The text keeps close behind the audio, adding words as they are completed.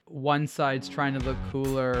one side's trying to look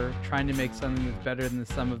cooler, trying to make something that's better than the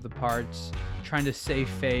sum of the parts, trying to save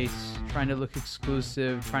face, trying to look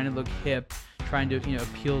exclusive, trying to look hip, trying to,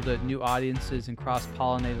 appeal to new audiences and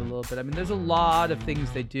cross-pollinate a little bit. I mean, there's a lot of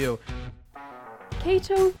things they do.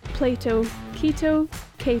 Cato, Plato, Keto,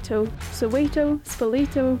 Cato, Soweto,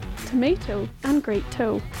 Spoleto, Tomato, and Great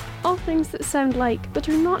Toe. All things that sound like, but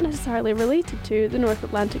are not necessarily related to, the North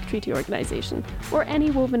Atlantic Treaty Organisation, or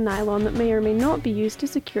any woven nylon that may or may not be used to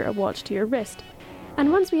secure a watch to your wrist.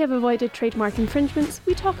 And once we have avoided trademark infringements,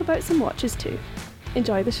 we talk about some watches too.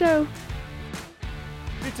 Enjoy the show!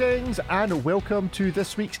 Greetings and welcome to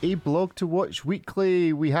this week's A Blog to Watch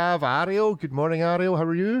Weekly. We have Ariel. Good morning, Ariel. How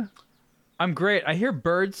are you? I'm great. I hear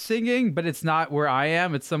birds singing, but it's not where I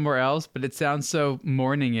am. It's somewhere else, but it sounds so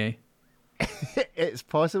morning-y. It's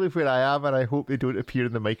possibly where I am, and I hope they don't appear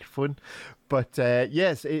in the microphone. But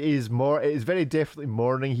yes, it is very definitely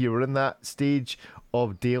morning here. We're in that stage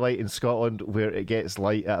of daylight in Scotland where it gets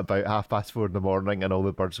light at about 4:30 in the morning and all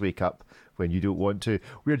the birds wake up when you don't want to.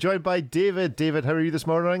 We're joined by David. David, how are you this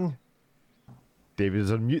morning? David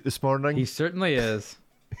is on mute this morning. He certainly is.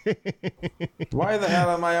 Why the hell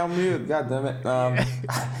am I on mute? God damn it.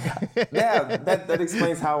 Yeah, that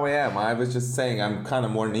explains how I am. I was just saying I'm kind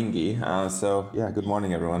of morningy. So, yeah, good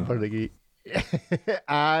morning, everyone. Morningy.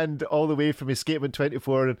 And all the way from Escapement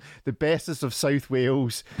 24 and the bestest of South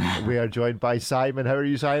Wales, we are joined by Simon. How are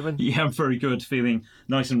you, Simon? Yeah, I'm very good. Feeling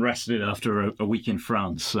nice and rested after a week in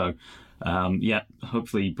France. So, yeah,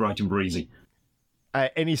 hopefully bright and breezy.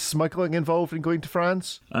 Any smuggling involved in going to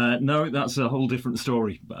France? No, that's a whole different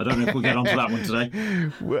story. But I don't know if we'll get onto that one today.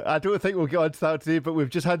 I don't think we'll get onto that today, but we've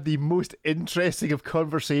just had the most interesting of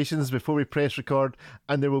conversations before we press record,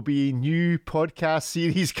 and there will be a new podcast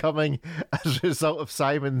series coming as a result of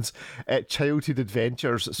Simon's childhood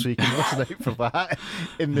adventures, so you can listen out for that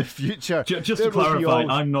in the future. Just to clarify,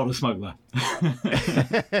 I'm not a smuggler.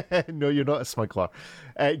 No, you're not a smuggler.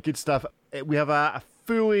 Good stuff. We have a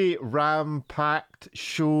fully ram-packed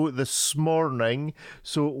show this morning,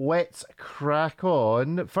 so let's crack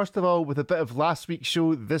on. First of all, with a bit of last week's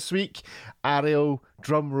show this week. Ariel,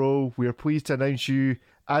 drum roll, we are pleased to announce you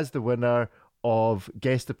as the winner of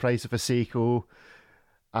Guess the Price of a Seiko.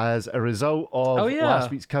 As a result of last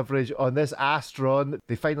week's coverage on this Astron,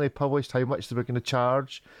 they finally published how much they were going to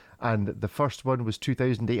charge, and the first one was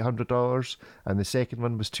 $2,800 and the second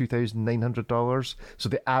one was $2,900. So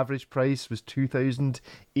the average price was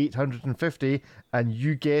 $2,850 and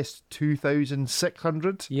you guessed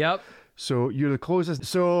 $2,600. Yep. So you're the closest.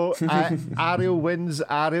 So Ariel wins.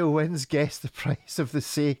 Guess the price of the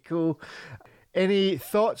Seiko. Any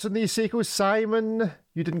thoughts on these Seikos, Simon?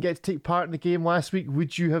 You didn't get to take part in the game last week.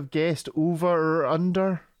 Would you have guessed over or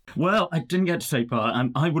under? Well, I didn't get to take part,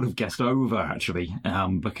 and I would have guessed over, actually,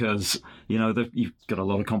 because, you've got a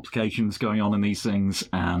lot of complications going on in these things,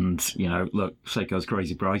 and, look, Seiko's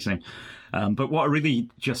crazy pricing. But what I really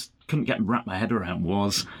just couldn't wrap my head around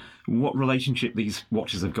was what relationship these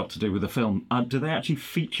watches have got to do with the film. Do they actually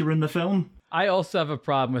feature in the film? I also have a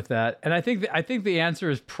problem with that, and I think the answer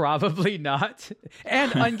is probably not.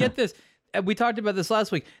 And get this, we talked about this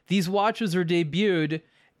last week. These watches were debuted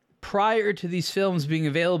prior to these films being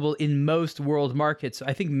available in most world markets. So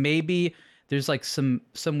I think maybe there's like some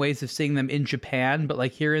ways of seeing them in Japan, but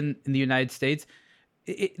like here in the United States,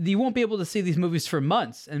 you won't be able to see these movies for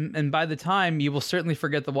months, and by the time you will certainly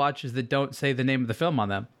forget the watches that don't say the name of the film on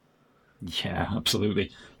them. Yeah,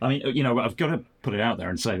 absolutely. I mean, I've got to put it out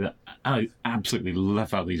there and say that I absolutely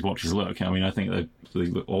love how these watches look. I mean, I think they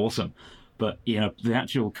look awesome. But, the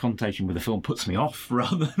actual connotation with the film puts me off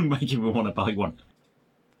rather than making me want to buy one.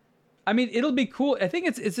 I mean, it'll be cool. I think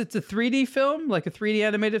it's a 3D film, like a 3D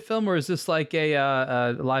animated film, or is this like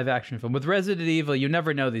a live action film? With Resident Evil, you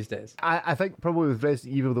never know these days. I think probably with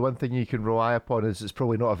Resident Evil, the one thing you can rely upon is it's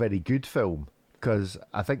probably not a very good film. Because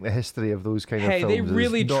I think the history of those kind of films they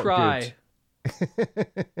really is not try.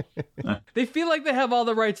 Good. They feel like they have all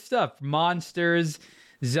the right stuff. Monsters,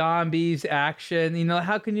 zombies, action.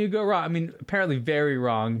 How can you go wrong? I mean, apparently very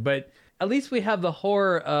wrong, but at least we have the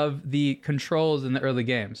horror of the controls in the early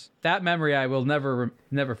games. That memory I will never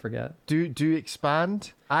forget. Do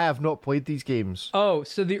expand? I have not played these games. Oh,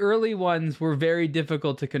 so the early ones were very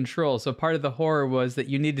difficult to control. So part of the horror was that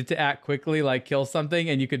you needed to act quickly, like kill something,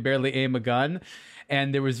 and you could barely aim a gun.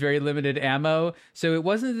 And there was very limited ammo. So it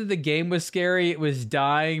wasn't that the game was scary, it was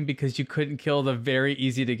dying because you couldn't kill the very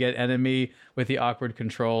easy to get enemy with the awkward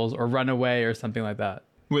controls or run away or something like that.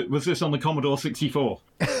 Was this on the Commodore 64?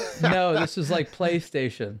 No, this was like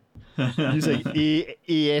PlayStation. Using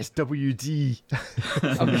ASWD.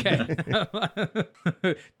 Okay.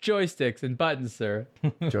 Joysticks and buttons, sir.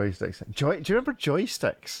 Joysticks. Do you remember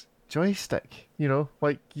joysticks? joystick. You know,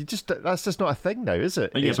 like that's just not a thing now, is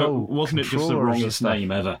it? Yeah, It's but all wasn't it just the controllers and wrongest stuff.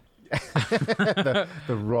 name ever?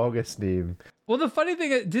 The wrongest name. Well, the funny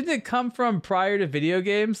thing, didn't it come from prior to video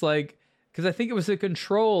games? Like, because I think it was a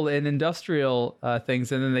control in industrial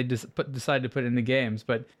things, and then they just decided to put it in the games.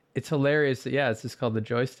 But it's hilarious that, it's just called the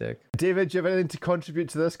joystick. David, do you have anything to contribute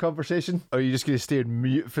to this conversation? Or are you just going to stay on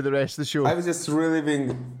mute for the rest of the show? I was just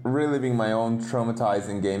reliving my own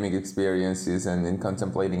traumatizing gaming experiences and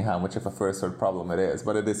contemplating how much of a first world problem it is.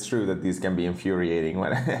 But it is true that these can be infuriating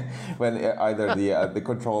when when either the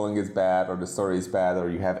controlling is bad or the story is bad, or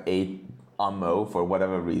you have 8 ammo for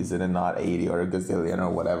whatever reason and not 80 or a gazillion or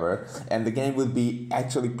whatever. And the game would be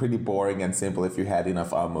actually pretty boring and simple if you had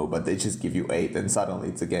enough ammo, but they just give you 8 and suddenly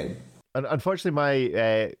it's a game. And unfortunately,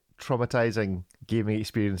 my traumatizing gaming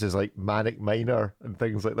experiences like Manic Miner and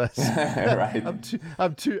things like this. Right.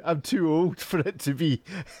 I'm too old for it to be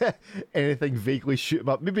anything vaguely shoot 'em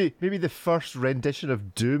up. Maybe the first rendition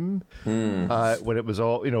of Doom, when it was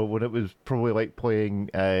all, when it was probably like playing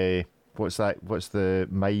what's the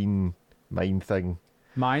mine thing?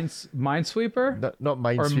 Minesweeper? Not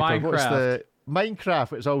Minesweeper. Or Minecraft? What's the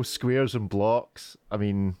Minecraft? It's all squares and blocks. I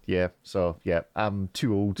mean, I'm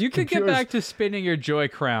too old. You could get back to spinning your Joy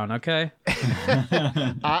Crown, okay?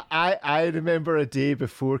 I remember a day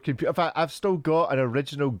before computer. In fact, I've still got an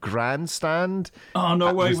original grandstand. Oh,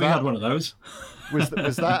 no way, we had one of those. Was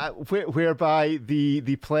that whereby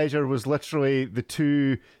the pleasure was literally the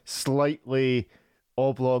two slightly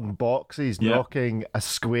oblong boxes knocking a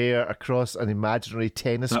square across an imaginary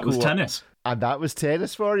tennis court. That was tennis. And that was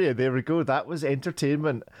tennis for you. There we go. That was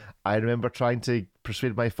entertainment. I remember trying to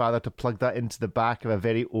persuade my father to plug that into the back of a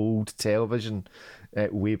very old television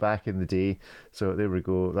way back in the day. So there we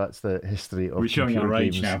go. That's the history of We're showing our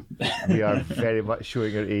age now. We are very much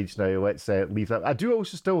showing our age now. Let's leave that. I do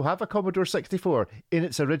also still have a Commodore 64 in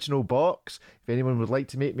its original box. If anyone would like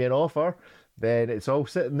to make me an offer, then it's all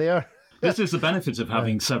sitting there. This is the benefits of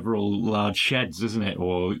having several large sheds, isn't it?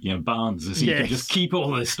 Or, barns. Is you can just keep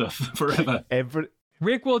all this stuff forever.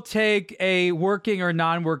 Rick will take a working or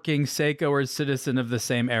non-working Seiko or citizen of the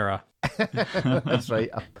same era. That's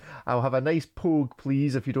right. I'll have a nice Pogue,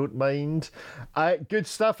 please, if you don't mind. Good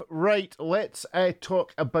stuff. Right, let's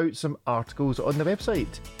talk about some articles on the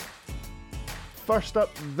website. First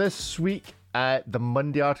up this week, the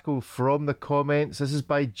Monday article from the comments. This is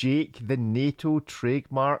by Jake, the NATO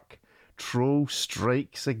trademark troll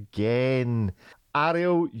strikes again.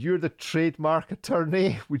 Ariel, you're the trademark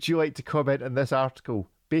attorney. Would you like to comment on this article?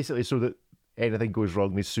 Basically, so that anything goes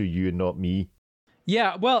wrong, they sue you and not me.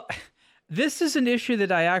 Yeah, well, this is an issue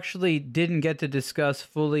that I actually didn't get to discuss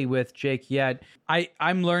fully with Jake yet.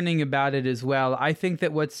 I'm learning about it as well. I think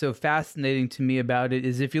that what's so fascinating to me about it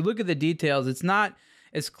is if you look at the details, it's not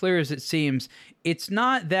as clear as it seems. It's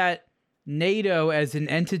not that NATO as an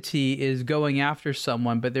entity is going after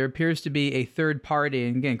someone, but there appears to be a third party,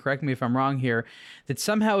 and again, correct me if I'm wrong here, that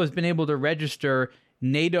somehow has been able to register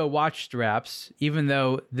NATO watch straps, even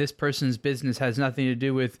though this person's business has nothing to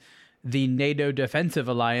do with the NATO Defensive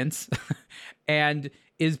Alliance, and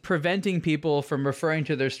is preventing people from referring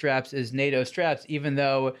to their straps as NATO straps, even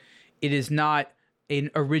though it is not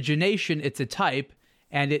an origination, it's a type,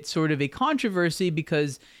 and it's sort of a controversy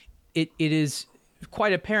because it is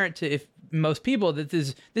quite apparent to most people that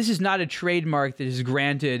this is not a trademark that is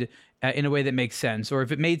granted in a way that makes sense, or if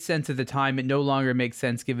it made sense at the time, it no longer makes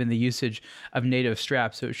sense given the usage of NATO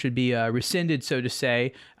straps. So it should be rescinded, so to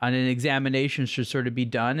say, and an examination should sort of be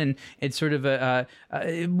done. And it's sort of a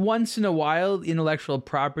once in a while, intellectual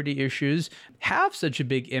property issues have such a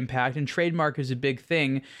big impact, and trademark is a big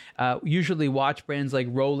thing. Usually watch brands like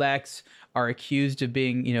Rolex are accused of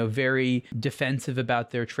being, very defensive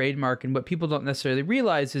about their trademark. And what people don't necessarily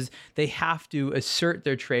realize is they have to assert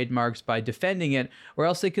their trademarks by defending it, or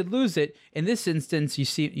else they could lose it. In this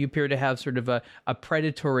instance, you appear to have sort of a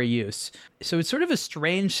predatory use. So it's sort of a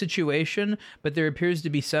strange situation, but there appears to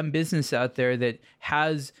be some business out there that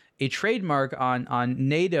has a trademark on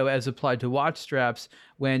NATO as applied to watch straps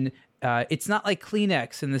when it's not like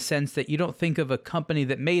Kleenex in the sense that you don't think of a company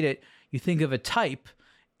that made it, you think of a type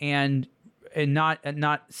and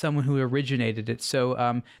not someone who originated it.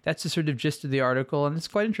 So that's the sort of gist of the article, and it's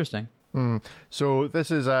quite interesting. So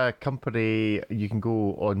this is a company, you can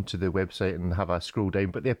go onto the website and have a scroll down,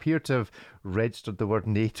 but they appear to have registered the word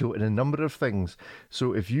NATO in a number of things.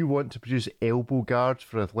 So if you want to produce elbow guards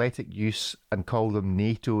for athletic use and call them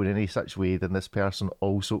NATO in any such way, then this person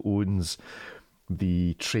also owns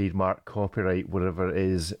the trademark, copyright, whatever it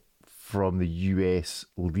is, from the US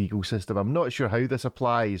legal system. I'm not sure how this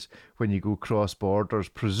applies when you go cross borders.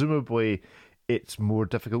 Presumably it's more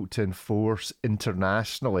difficult to enforce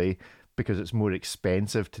internationally because it's more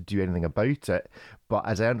expensive to do anything about it. But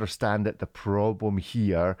as I understand it, the problem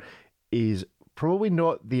here is probably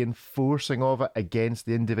not the enforcing of it against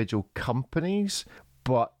the individual companies,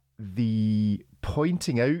 but the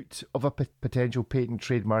pointing out of a potential patent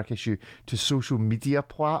trademark issue to social media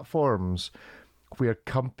platforms where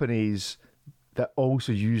companies that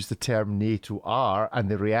also use the term NATO are, and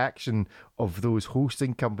the reaction of those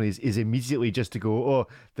hosting companies is immediately just to go, oh,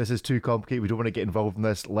 this is too complicated, we don't want to get involved in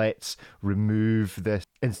this, let's remove this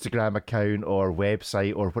Instagram account or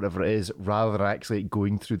website or whatever it is, rather than actually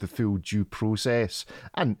going through the full due process.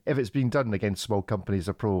 And if it's being done against small companies,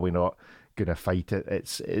 they're probably not going to fight it.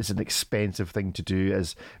 It's an expensive thing to do,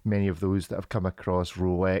 as many of those that have come across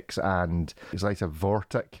Rolex and it's like a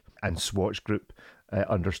Vortic and Swatch Group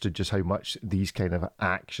understood just how much these kind of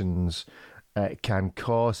actions can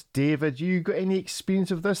cost. David, you got any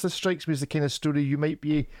experience of this? This strikes me as the kind of story you might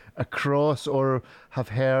be across or have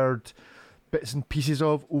heard bits and pieces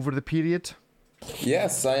of over the period.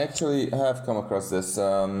 Yes, I actually have come across this.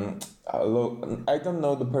 I don't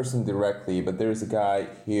know the person directly, but there's a guy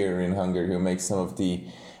here in Hungary who makes some of the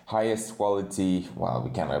highest quality, well, we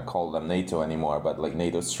cannot call them NATO anymore, but like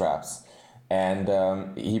NATO straps. And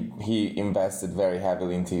he invested very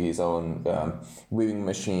heavily into his own weaving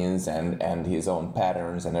machines and his own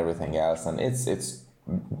patterns and everything else. And it's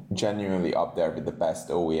genuinely up there with the best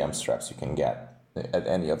OEM straps you can get at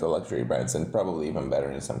any of the luxury brands, and probably even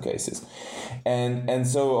better in some cases. And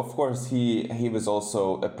so of course he was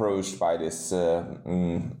also approached by this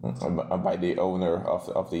by the owner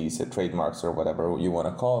of these trademarks or whatever you want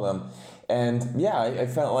to call them. And yeah, I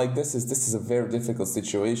felt like this is a very difficult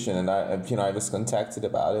situation, and I was contacted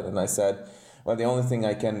about it, and I said, well, the only thing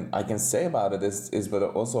I can say about it is what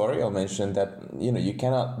also Ariel mentioned, that you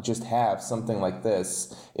cannot just have something like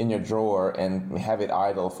this in your drawer and have it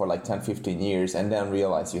idle for like 10-15 years and then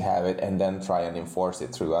realize you have it and then try and enforce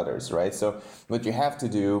it through others, right? So what you have to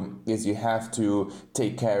do is you have to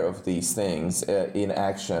take care of these things in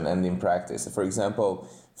action and in practice. For example,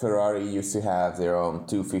 Ferrari used to have their own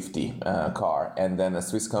 250 car, and then a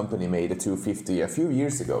Swiss company made a 250 a few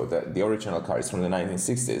years ago. The original car is from the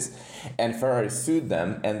 1960s, and Ferrari sued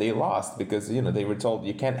them, and they lost because they were told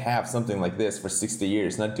you can't have something like this for 60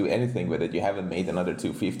 years, not do anything with it. You haven't made another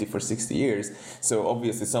 250 for 60 years, so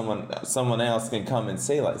obviously someone else can come and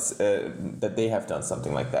say that they have done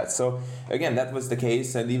something like that. So again, that was the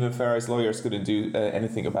case, and even Ferrari's lawyers couldn't do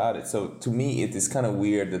anything about it. So to me, it is kind of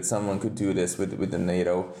weird that someone could do this with the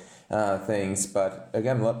NATO things, but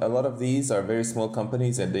again, a lot of these are very small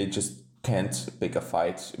companies and they just can't pick a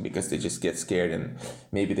fight because they just get scared, and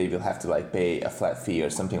maybe they will have to pay a flat fee or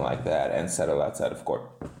something like that and settle outside of court.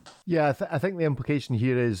 Yeah, I think the implication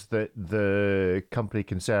here is that the company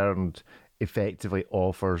concerned effectively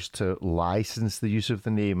offers to license the use of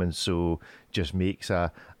the name, and so just makes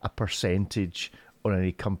a percentage on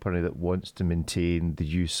any company that wants to maintain the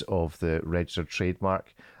use of the registered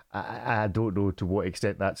trademark. I don't know to what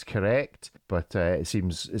extent that's correct, but it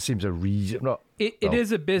seems a reason. It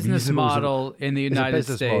is a business model in the United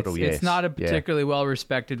States. Model, yes. It's not a particularly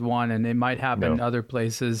well-respected one, and it might happen in other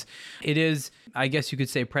places. It is, I guess you could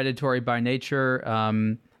say, predatory by nature.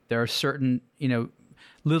 There are certain,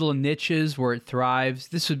 little niches where it thrives.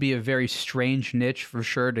 This would be a very strange niche for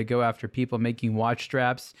sure to go after people making watch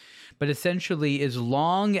straps. But essentially, as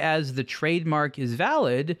long as the trademark is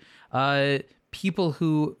valid, people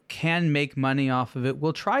who can make money off of it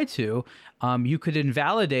will try to. You could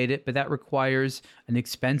invalidate it, but that requires an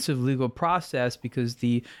expensive legal process because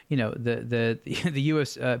the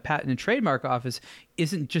U.S. Patent and Trademark Office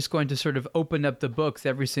isn't just going to sort of open up the books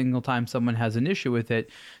every single time someone has an issue with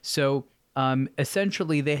it. So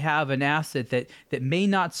essentially, they have an asset that may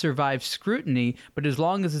not survive scrutiny, but as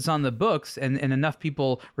long as it's on the books and enough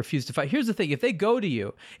people refuse to fight. Here's the thing. If they go to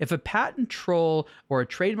you, if a patent troll or a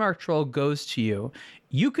trademark troll goes to you,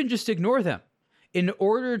 you can just ignore them. In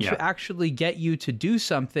order to actually get you to do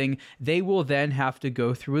something, they will then have to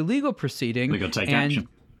go through a legal proceeding. They're going to take action.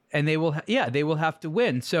 And they will have to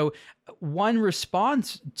win. So one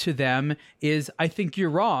response to them is, I think you're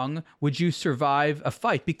wrong. Would you survive a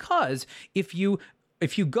fight? Because if you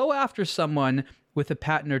go after someone with a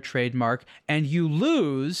patent or trademark and you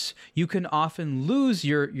lose, you can often lose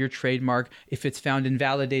your trademark if it's found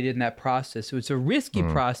invalidated in that process. So it's a risky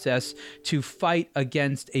process to fight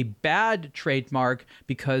against a bad trademark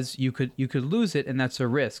because you could lose it, and that's a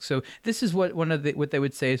risk. So this is what they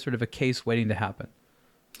would say is sort of a case waiting to happen.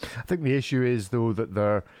 I think the issue is, though,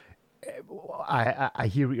 that I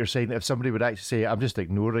hear what you're saying, that if somebody would actually say, I'm just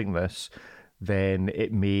ignoring this, then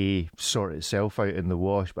it may sort itself out in the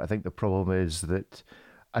wash. But I think the problem is that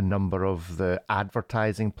a number of the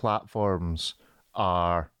advertising platforms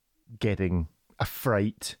are getting a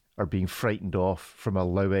fright or being frightened off from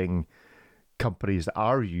allowing companies that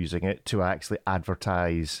are using it to actually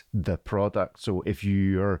advertise the product. So if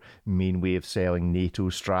your main way of selling NATO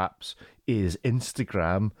straps is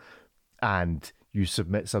Instagram, and you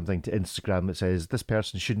submit something to Instagram that says this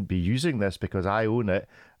person shouldn't be using this because I own it,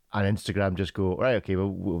 and Instagram just go, right, okay,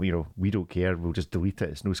 well, we don't care, we'll just delete it.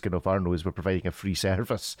 It's no skin off our nose. We're providing a free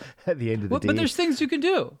service at the end of the day. But there's things you can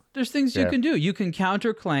do. You can do. You can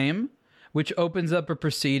counterclaim, which opens up a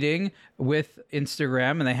proceeding with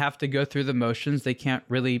Instagram, and they have to go through the motions. They can't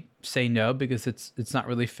really say no because it's not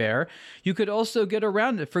really fair. You could also get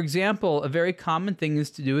around it. For example, a very common thing is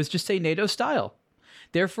just say NATO style.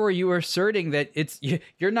 Therefore, you are asserting that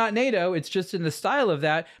you're not NATO, it's just in the style of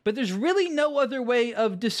that, but there's really no other way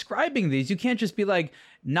of describing these. You can't just be like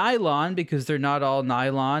nylon, because they're not all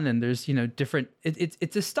nylon, and there's, different,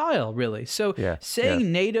 it's a style, really. So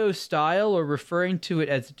saying NATO style or referring to it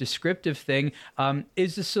as a descriptive thing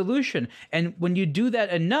is the solution. And when you do that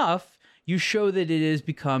enough, you show that it has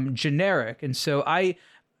become generic. And so I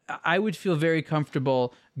would feel very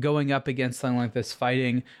comfortable going up against something like this,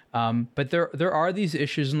 fighting. But there are these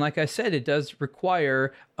issues, and like I said, it does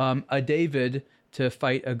require a David to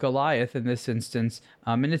fight a Goliath in this instance.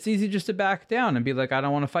 And it's easy just to back down and be like, I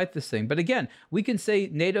don't want to fight this thing. But again, we can say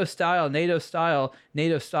NATO style, NATO style,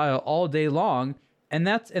 NATO style all day long, and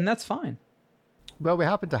that's fine. Well, we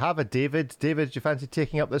happen to have a David. David, do you fancy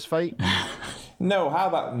taking up this fight? No, how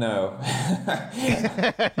about no?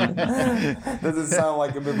 Doesn't sound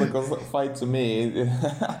like a biblical fight to me.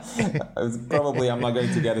 Probably I'm not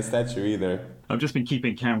going to get a statue either. I've just been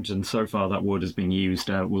keeping count, and so far that word has been used,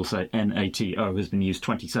 we'll say NATO has been used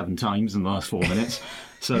 27 times in the last 4 minutes.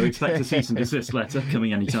 So expect a cease and desist letter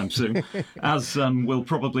coming anytime soon, as will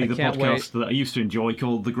probably the podcast that I used to enjoy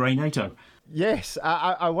called The Grey NATO. Yes,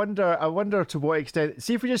 I wonder to what extent.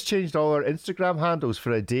 See if we just changed all our Instagram handles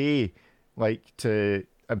for a day,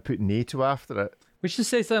 and put NATO after it. We should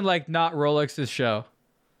say something like "not Rolex's show."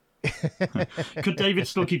 Could David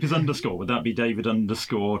still keep his underscore? Would that be David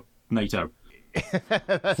 _ NATO?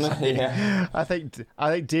 Yeah. I think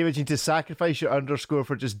David, you need to sacrifice your underscore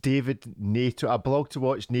for just David NATO. A blog to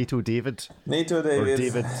watch, NATO David. NATO David. Or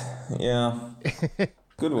David. Yeah.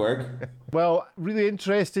 Good work. Well, really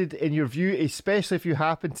interested in your view, especially if you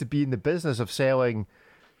happen to be in the business of selling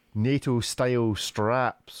NATO-style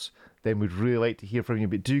straps. Then we'd really like to hear from you.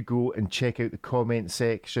 But do go and check out the comment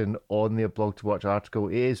section on the Blog to Watch article.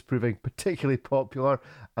 It is proving particularly popular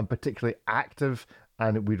and particularly active,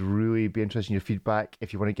 and we'd really be interested in your feedback.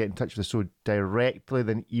 If you want to get in touch with us so directly,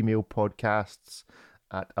 then email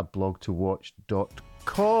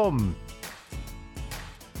podcasts@ablogtowatch.com.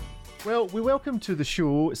 Well, we welcome to the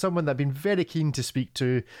show someone that I've been very keen to speak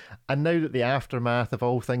to, and now that the aftermath of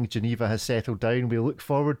all things Geneva has settled down, we look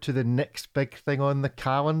forward to the next big thing on the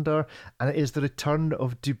calendar, and it is the return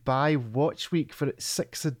of Dubai Watch Week for its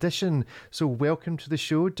 6th edition. So welcome to the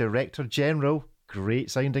show, Director General, great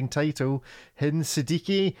sounding title, Hind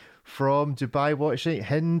Siddiqui from Dubai Watch Week.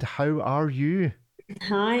 Hind, how are you?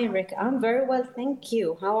 Hi, Rick. I'm very well, thank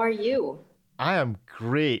you. How are you? I am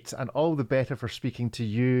great, and all the better for speaking to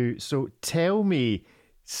you. So tell me,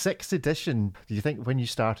 6th edition, do you think when you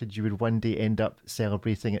started you would one day end up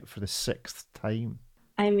celebrating it for the 6th time?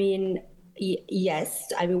 I mean,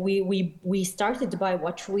 yes. I mean, we started Dubai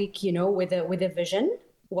Watch Week, with a vision.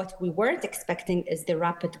 What we weren't expecting is the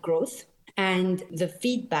rapid growth and the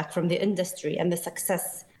feedback from the industry and the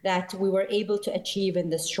success that we were able to achieve in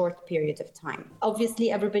this short period of time. Obviously,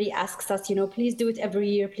 everybody asks us, please do it every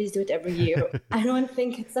year, please do it every year. I don't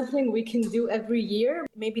think it's something we can do every year.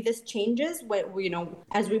 Maybe this changes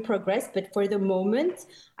as we progress, but for the moment,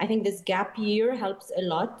 I think this gap year helps a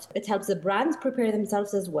lot. It helps the brands prepare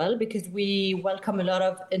themselves as well, because we welcome a lot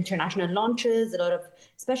of international launches, a lot of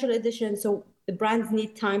special editions. So the brands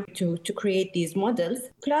need time to create these models.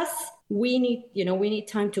 Plus, we need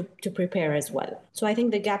time to prepare as well. So I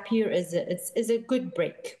think the gap year is a good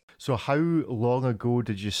break. So how long ago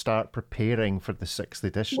did you start preparing for the 6th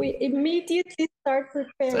edition? We immediately start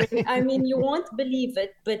preparing. I mean, you won't believe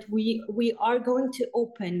it, but we are going to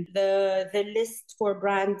open the list for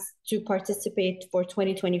brands to participate for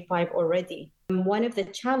 2025 already. One of the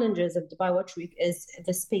challenges of Dubai Watch Week is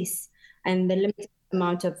the space and the limited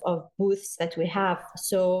amount of booths that we have.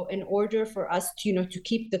 So in order for us to, to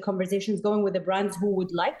keep the conversations going with the brands who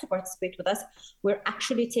would like to participate with us, we're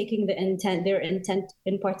actually taking their intent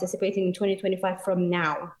in participating in 2025 from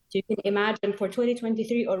now. So you can imagine for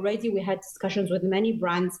 2023 already we had discussions with many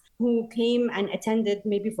brands who came and attended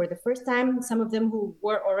maybe for the first time, some of them who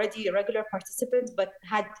were already regular participants but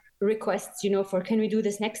had requests, for can we do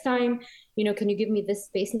this next time? Can you give me this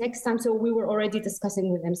space next time? So we were already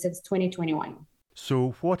discussing with them since 2021.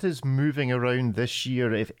 So what is moving around this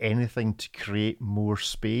year, if anything, to create more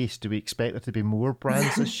space? Do we expect there to be more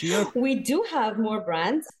brands this year? We do have more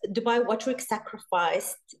brands. Dubai Watch Week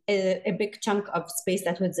sacrificed a big chunk of space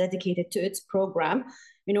that was dedicated to its program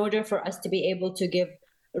in order for us to be able to give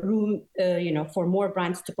room, for more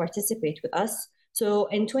brands to participate with us. So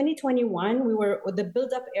in 2021, the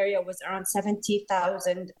build-up area was around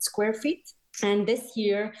 70,000 square feet. And this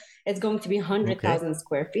year, it's going to be 100,000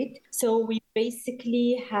 square feet. So we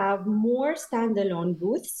basically have more standalone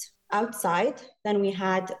booths outside than we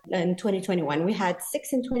had in 2021. We had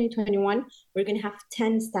 6 in 2021. We're going to have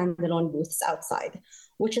 10 standalone booths outside,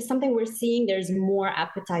 which is something we're seeing there's more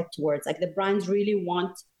appetite towards. Like the brands really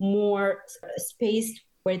want more space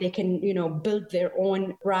where they can, build their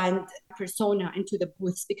own brand persona into the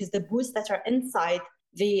booths, because the booths that are inside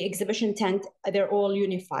the exhibition tent, they're all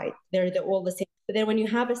unified. They're all the same. But then when you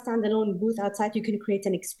have a standalone booth outside, you can create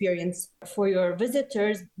an experience for your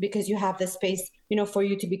visitors because you have the space, for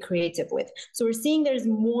you to be creative with. So we're seeing there's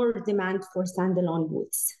more demand for standalone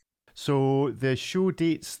booths. So the show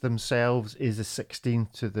dates themselves is the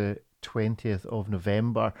 16th to the 20th of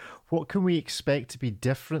November. What can we expect to be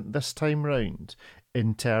different this time round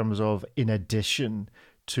in terms of, in addition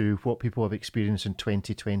to what people have experienced in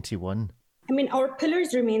 2021? Our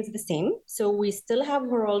pillars remains the same. So we still have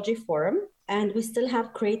Horology Forum and we still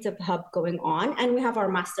have Creative Hub going on, and we have our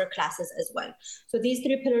master classes as well. So these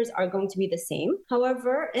 3 pillars are going to be the same.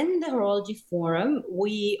 However, in the Horology Forum,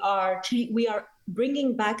 we are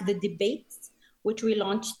bringing back the debates, which we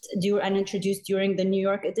launched and introduced during the New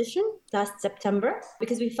York edition last September,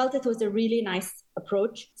 because we felt it was a really nice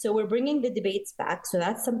approach. So we're bringing the debates back. So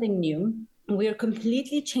that's something new. We are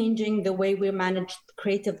completely changing the way we manage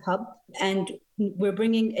Creative Hub, and we're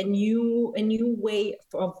bringing a new way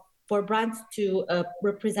for brands to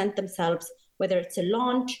represent themselves, whether it's a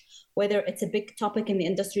launch, whether it's a big topic in the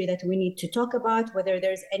industry that we need to talk about, whether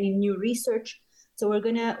there's any new research. So we're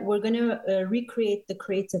gonna recreate the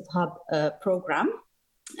Creative Hub program,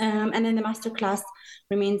 and then the masterclass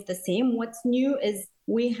remains the same. What's new is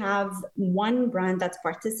we have one brand that's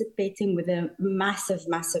participating with a massive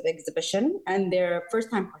exhibition, and they're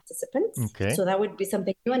first-time participants. Okay. So that would be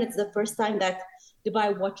something new, and it's the first time that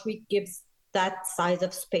Dubai Watch Week gives that size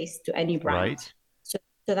of space to any brand. Right.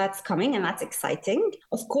 So that's coming, and that's exciting.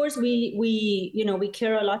 Of course, we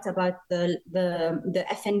care a lot about the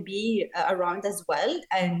F&B around as well,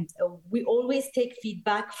 and we always take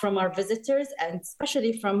feedback from our visitors, and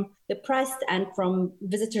especially from the press and from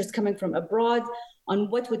visitors coming from abroad, on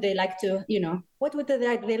what would they like to, what would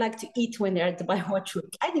they like to eat when they're at Dubai Watch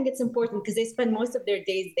Week. I think it's important because they spend most of their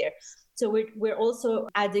days there. So we're also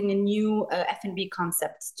adding a new F&B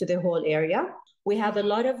concept to the whole area. We have a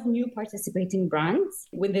lot of new participating brands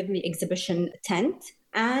within the exhibition tent.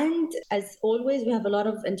 And as always, we have a lot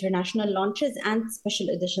of international launches and special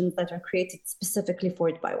editions that are created specifically for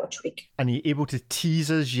Dubai Watch Week. And are you able to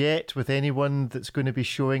tease us yet with anyone that's going to be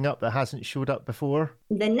showing up that hasn't showed up before?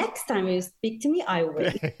 The next time you speak to me, I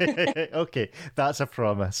will. Okay, that's a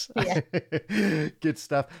promise. Yeah. Good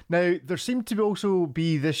stuff. Now, there seemed to also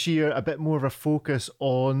be this year a bit more of a focus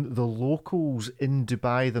on the locals in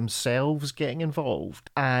Dubai themselves getting involved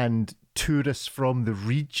and tourists from the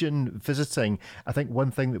region visiting. I think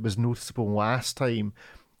one thing that was noticeable last time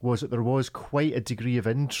was that there was quite a degree of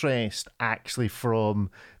interest actually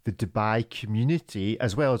from the Dubai community,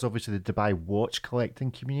 as well as obviously the Dubai watch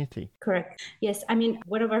collecting community. Correct. Yes.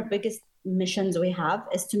 One of our biggest missions we have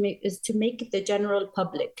is to make the general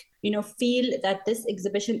public, feel that this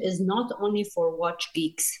exhibition is not only for watch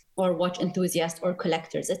geeks or watch enthusiasts or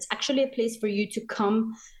collectors. It's actually a place for you to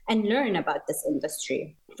come and learn about this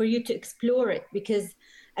industry, for you to explore it, because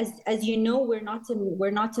as you know, we're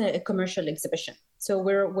not a commercial exhibition. So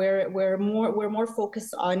we're more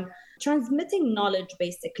focused on transmitting knowledge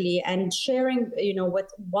basically, and sharing,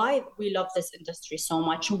 why we love this industry so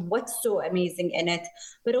much, what's so amazing in it,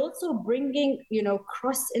 but also bringing,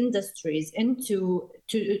 cross industries to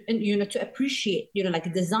appreciate,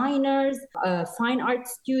 like designers, fine art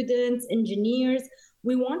students, engineers.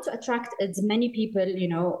 we want to attract as many people,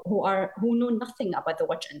 who know nothing about the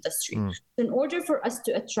watch industry. In order for us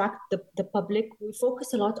to attract the public, we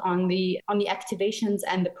focus a lot on the activations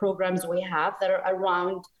and the programs we have that are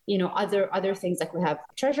around, other things. Like we have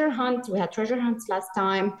treasure hunt. We had treasure hunts last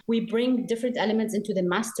time. We bring different elements into the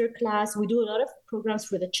master class. We do a lot of programs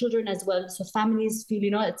for the children as well, so families feel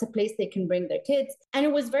it's a place they can bring their kids. And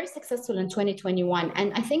it was very successful in 2021.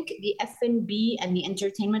 And I think the F&B and the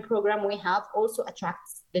entertainment program we have also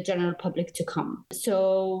attracts the general public to come.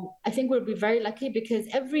 So I think we'll be very lucky, because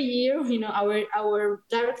every year, our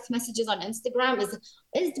direct messages on Instagram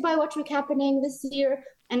is Dubai Watch Week happening this year?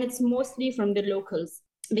 And it's mostly from the locals,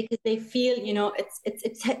 because they feel,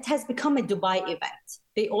 it has become a Dubai event.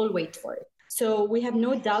 They all wait for it. So we have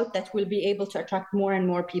no doubt that we'll be able to attract more and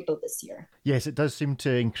more people this year. Yes, it does seem to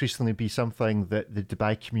increasingly be something that the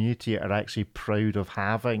Dubai community are actually proud of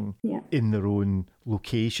having in their own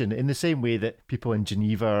location, in the same way that people in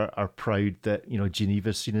Geneva are proud that,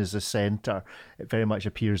 Geneva's seen as a centre. It very much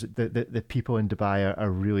appears that the people in Dubai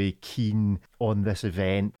are really keen on this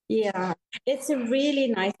event. Yeah, it's a really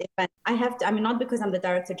nice event. Not because I'm the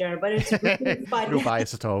director general, but it's really fun. No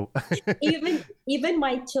bias at all. even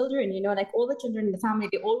my children, like all the children in the family,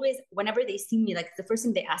 they always, whenever they see me, like the first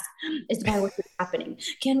thing they ask is, Dubai, what's happening?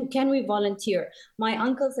 Can we volunteer? My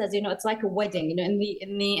uncle says, it's like a wedding.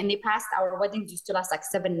 In the past, our weddings used to last like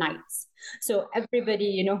 7 nights. So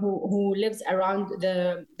everybody, who lives around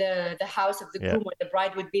the house of the groom or the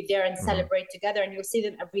bride would be there and celebrate together, and you'll see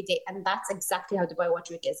them every day. And that's exactly how Dubai Watch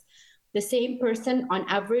Week is. The same person on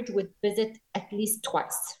average would visit at least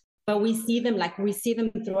twice, but we see them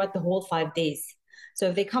throughout the whole 5 days. So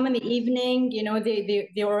if they come in the evening,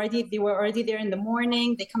 they were already there in the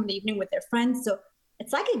morning. They come in the evening with their friends. So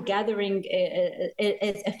it's like a gathering,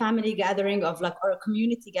 a family gathering or a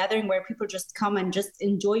community gathering where people just come and just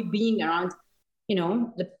enjoy being around,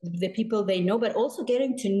 the people they know, but also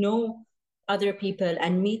getting to know other people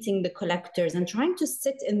and meeting the collectors and trying to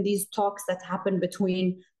sit in these talks that happen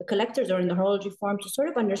between the collectors or in the horology forum to sort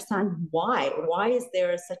of understand why is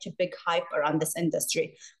there such a big hype around this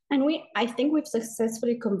industry. And I think we've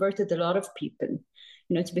successfully converted a lot of people,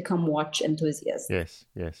 to become watch enthusiasts.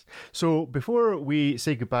 Yes. So before we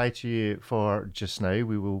say goodbye to you for just now,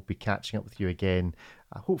 we will be catching up with you again,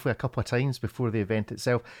 hopefully a couple of times before the event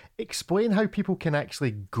itself. Explain how people can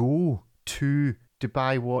actually go to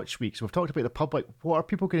Dubai Watch Week. So we've talked about the public. What are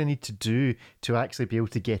people going to need to do to actually be able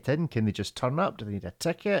to get in? Can they just turn up? Do they need a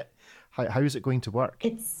ticket? How is it going to work?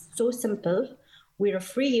 It's so simple. We're a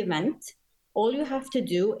free event. All you have to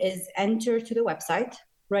do is enter to the website,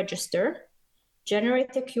 register,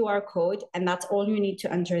 generate a QR code, and that's all you need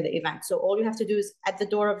to enter the event. So all you have to do is at the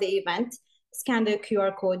door of the event, scan the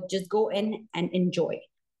QR code, just go in and enjoy.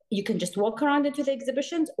 You can just walk around into the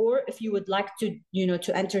exhibitions, or if you would like to,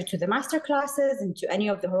 to enter to the master classes and to any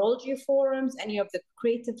of the horology forums, any of the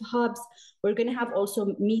creative hubs, we're going to have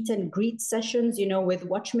also meet and greet sessions, with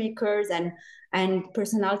watchmakers and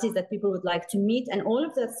personalities that people would like to meet. And all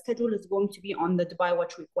of that schedule is going to be on the Dubai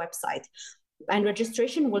Watch Week website. And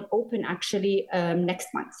registration will open actually next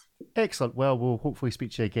month. Excellent. Well, we'll hopefully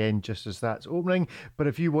speak to you again just as that's opening. But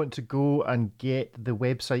if you want to go and get the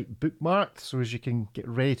website bookmarked so as you can get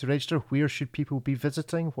ready to register, where should people be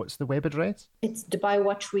visiting? What's the web address? It's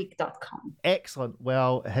DubaiWatchWeek.com. Excellent.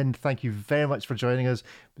 Well, Hind, thank you very much for joining us.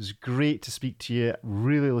 It was great to speak to you.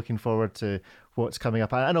 Really looking forward to what's coming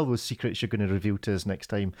up and all those secrets you're going to reveal to us next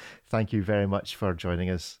time. Thank you very much for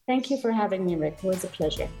joining us. Thank you for having me, Rick. It was a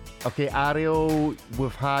pleasure. Okay, Ariel,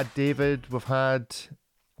 we've had David, we've had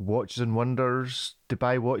Watches and Wonders,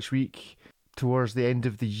 Dubai Watch Week towards the end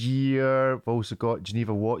of the year. We've also got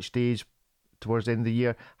Geneva Watch Days towards the end of the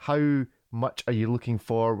year. How much are you looking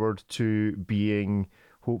forward to being,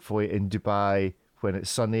 hopefully, in Dubai when it's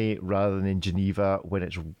sunny rather than in Geneva when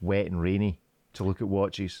it's wet and rainy to look at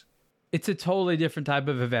watches? It's a totally different type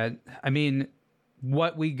of event. I mean,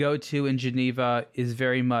 what we go to in Geneva is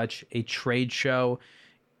very much a trade show.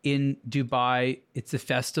 In Dubai, it's a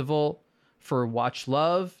festival for watch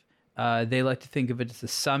love. They like to think of it as a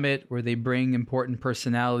summit where they bring important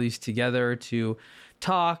personalities together to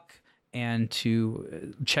talk and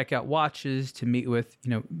to check out watches, to meet with,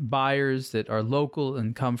 buyers that are local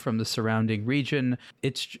and come from the surrounding region.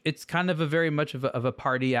 It's kind of a very much of a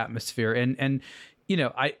party atmosphere. And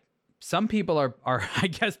some people are I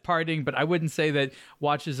guess partying, but I wouldn't say that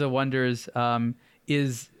Watches and Wonders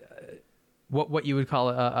is what you would call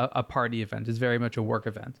a party event. It's very much a work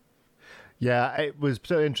event. Yeah, it was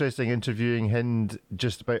so interesting interviewing Hind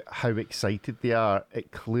just about how excited they are.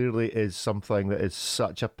 It clearly is something that is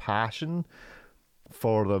such a passion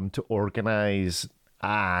for them to organise,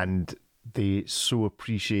 and they so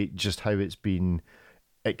appreciate just how it's been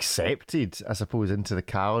accepted, I suppose, into the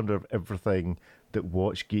calendar of everything that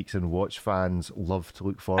watch geeks and watch fans love to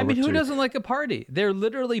look forward to. I mean, who doesn't like a party? They're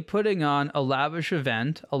literally putting on a lavish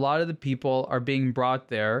event. A lot of the people are being brought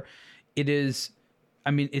there. It is,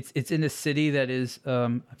 I mean, it's in a city that is,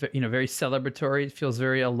 very celebratory. It feels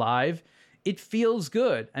very alive. It feels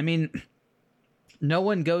good. I mean, no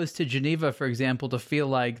one goes to Geneva, for example, to feel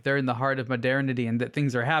like they're in the heart of modernity and that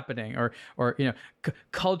things are happening, or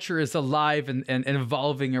culture is alive and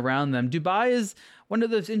evolving around them. Dubai is one of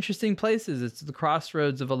those interesting places. It's the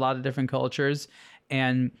crossroads of a lot of different cultures,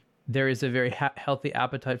 and there is a very healthy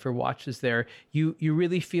appetite for watches there. You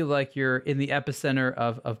really feel like you're in the epicenter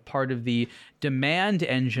of part of the demand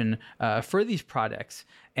engine for these products.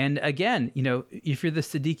 And again, if you're the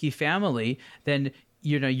Siddiqui family, then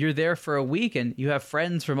you're there for a week and you have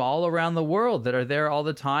friends from all around the world that are there all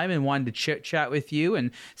the time and wanting to chit chat with you and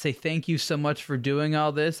say thank you so much for doing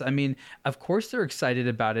all this. I mean, of course they're excited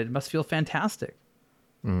about it. It must feel fantastic.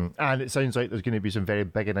 And it sounds like there's going to be some very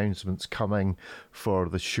big announcements coming for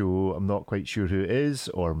the show. I'm not quite sure who it is,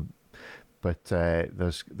 but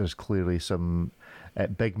there's clearly some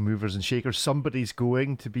big movers and shakers. Somebody's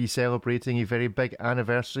going to be celebrating a very big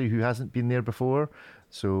anniversary who hasn't been there before.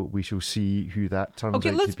 So we shall see who that turns out to be.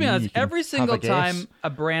 Okay, let's be honest. Every single time a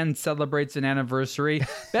brand celebrates an anniversary,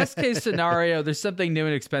 best case scenario, there's something new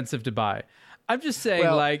and expensive to buy. I'm just saying,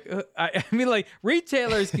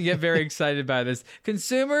 retailers can get very excited by this.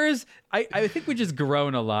 Consumers, I think we just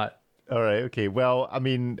groan a lot. All right, okay. Well, I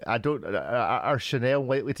mean, are Chanel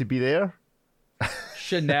likely to be there?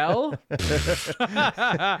 Chanel?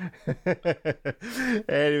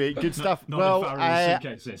 Anyway, good stuff. Not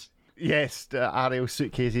suitcases. Yes, Ariel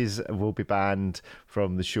suitcases will be banned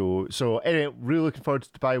from the show. So anyway, really looking forward to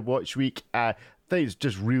Dubai Watch Week. I think it's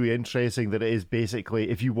just really interesting that it is basically,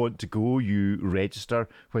 if you want to go, you register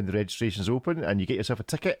when the registration's open and you get yourself a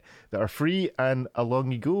ticket that are free, and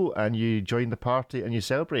along you go and you join the party and you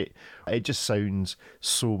celebrate. It just sounds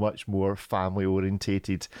so much more family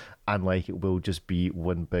orientated and like it will just be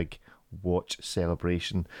one big watch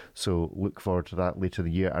celebration. So look forward to that later in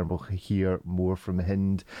the year, and we'll hear more from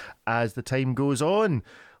Hind as the time goes on.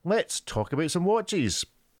 Let's talk about some watches.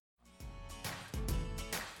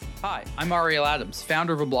 Hi, I'm Ariel Adams,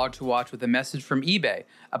 founder of A Blog to Watch, with a message from eBay,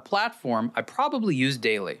 a platform I probably use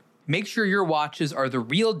daily. Make sure your watches are the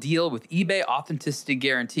real deal with eBay Authenticity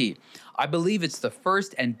Guarantee. I believe it's the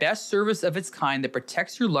first and best service of its kind that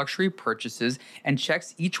protects your luxury purchases and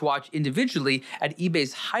checks each watch individually at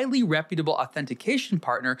eBay's highly reputable authentication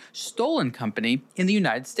partner, Stolen Company, in the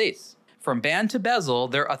United States. From band to bezel,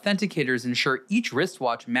 their authenticators ensure each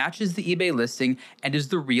wristwatch matches the eBay listing and is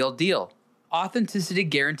the real deal. Authenticity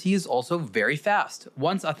Guarantee is also very fast.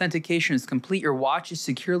 Once authentication is complete, your watch is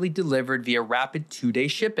securely delivered via rapid 2-day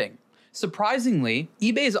shipping. Surprisingly,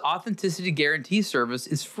 eBay's Authenticity Guarantee service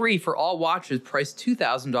is free for all watches priced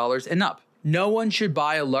 $2,000 and up. No one should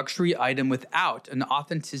buy a luxury item without an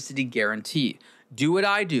Authenticity Guarantee. Do what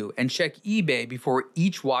I do and check eBay before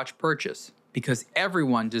each watch purchase, because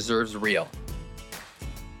everyone deserves real.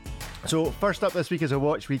 So first up this week is a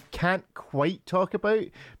watch we can't quite talk about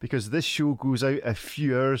because this show goes out a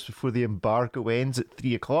few hours before the embargo ends at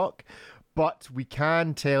 3 o'clock. But we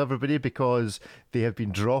can tell everybody, because they have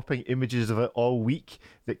been dropping images of it all week,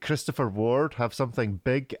 that Christopher Ward have something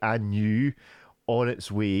big and new on its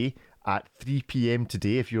way at 3 p.m.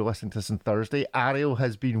 today. If you're listening to this on Thursday, Ariel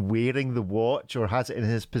has been wearing the watch, or has it in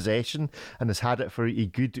his possession, and has had it for a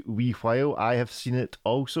good wee while. I have seen it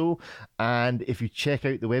also, and if you check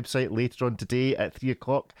out the website later on today at 3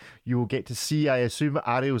 o'clock, you will get to see, I assume,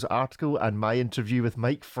 Ariel's article and my interview with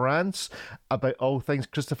Mike France about all things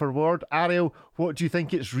Christopher Ward. Ariel, what do you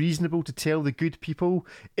think it's reasonable to tell the good people?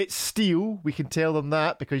 It's steel, we can tell them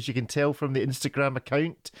that, because you can tell from the Instagram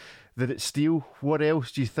account that it's steel. What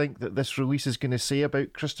else do you think that this release is going to say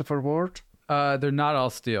about Christopher Ward? They're not all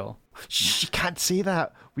steel. Shh, you can't say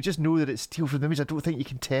that. We just know that it's steel from the image. I don't think you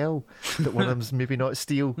can tell that one of them's maybe not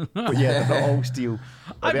steel. But yeah, they're not all steel.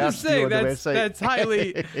 I'm just saying that's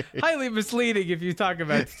highly misleading if you talk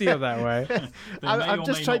about steel that way. I'm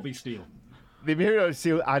just trying. Not be steel. They may not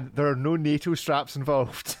steel, and there are no NATO straps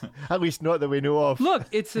involved. At least not that we know of. Look,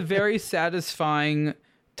 it's a very satisfying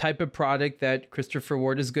type of product that Christopher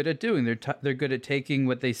Ward is good at doing. They're good at taking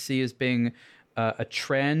what they see as being a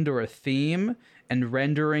trend or a theme and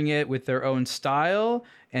rendering it with their own style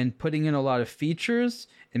and putting in a lot of features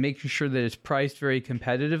and making sure that it's priced very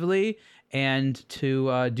competitively. and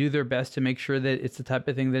to do their best to make sure that it's the type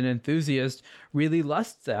of thing that an enthusiast really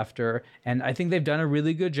lusts after. And I think they've done a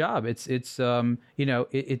really good job. It's not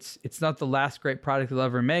the last great product they'll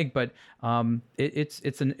ever make, but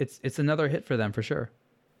it's another hit for them for sure.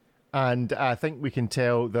 And I think we can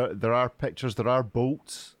tell there are pictures, there are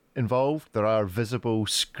bolts involved, there are visible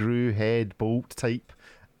screw head bolt type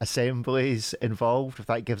assemblies involved, if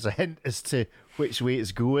that gives a hint as to which way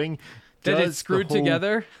it's going. That it's screwed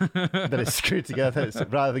together? That it's screwed together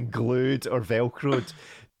rather than glued or Velcroed.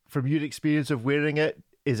 From your experience of wearing it,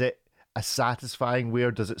 is it a satisfying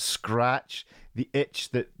wear? Does it scratch the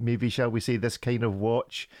itch that maybe, shall we say, this kind of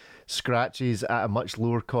watch scratches at a much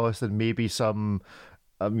lower cost than maybe some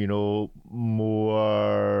more,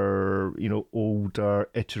 older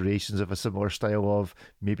iterations of a similar style of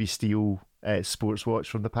maybe steel sports watch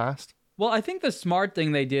from the past? Well, I think the smart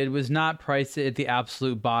thing they did was not price it at the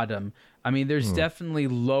absolute bottom. I mean, there's definitely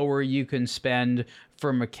lower you can spend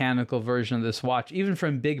for a mechanical version of this watch, even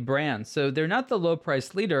from big brands. So they're not the low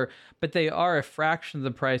price leader, but they are a fraction of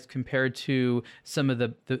the price compared to some of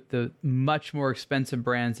the much more expensive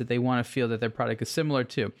brands that they want to feel that their product is similar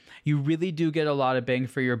to. You really do get a lot of bang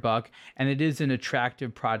for your buck, and it is an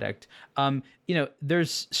attractive product.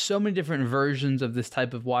 There's so many different versions of this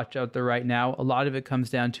type of watch out there right now. A lot of it comes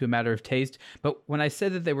down to a matter of taste. But when I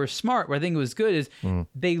said that they were smart, what I think was good is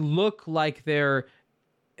they look like they're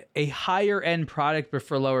a higher end product but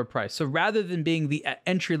for a lower price. So rather than being the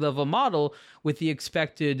entry level model with the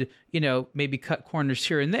expected, maybe cut corners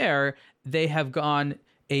here and there, they have gone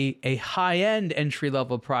a high end entry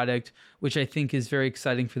level product, which I think is very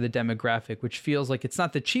exciting for the demographic, which feels like it's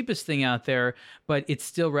not the cheapest thing out there, but it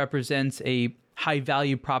still represents a high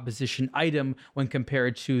value proposition item when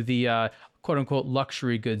compared to the quote unquote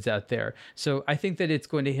luxury goods out there. So I think that it's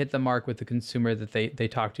going to hit the mark with the consumer that they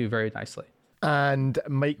talk to very nicely. And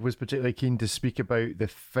Mike was particularly keen to speak about the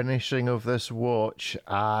finishing of this watch.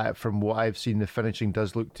 From what I've seen, the finishing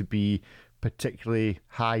does look to be particularly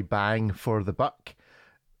high bang for the buck.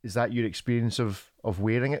 Is that your experience of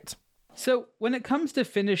wearing it? So when it comes to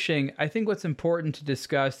finishing, I think what's important to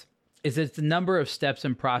discuss is it's the number of steps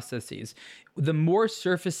and processes. The more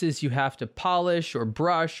surfaces you have to polish or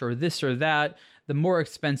brush or this or that, the more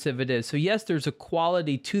expensive it is. So yes, there's a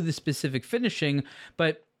quality to the specific finishing,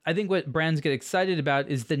 but I think what brands get excited about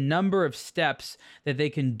is the number of steps that they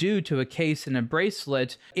can do to a case and a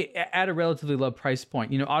bracelet at a relatively low price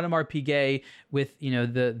point. Audemars Piguet with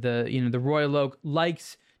the Royal Oak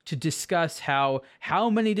likes to discuss how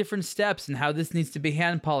many different steps and how this needs to be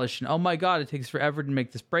hand polished, and oh my god, it takes forever to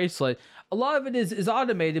make this bracelet. A lot of it is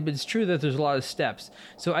automated, but it's true that there's a lot of steps.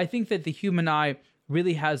 So I think that the human eye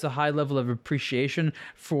really has a high level of appreciation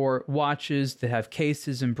for watches that have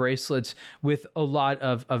cases and bracelets with a lot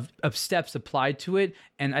of steps applied to it.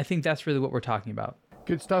 And I think that's really what we're talking about.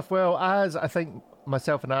 Good stuff. Well, as I think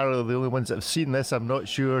myself and Ara are the only ones that have seen this, I'm not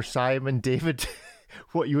sure, Simon, David,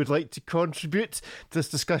 what you would like to contribute to this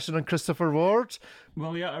discussion on Christopher Ward.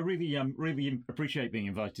 Well, yeah, I really appreciate being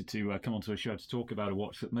invited to come onto a show to talk about a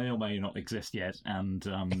watch that may or may not exist yet. And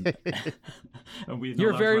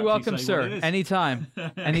you're very welcome, sir. Anytime.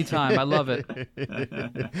 I love it.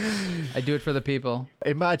 I do it for the people.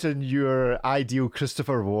 Imagine your ideal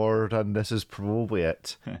Christopher Ward, and this is probably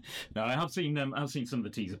it. No, I've seen some of the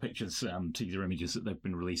teaser pictures, teaser images that they've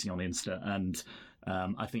been releasing on Insta, and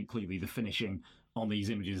I think clearly the finishing on these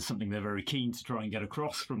images is something they're very keen to try and get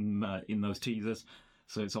across from in those teasers.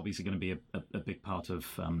 So it's obviously going to be a big part of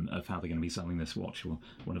how they're going to be selling this watch, or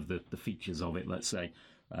one of the features of it, let's say.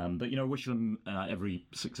 But wish them every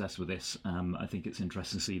success with this. I think it's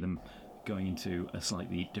interesting to see them going into a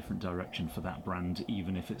slightly different direction for that brand,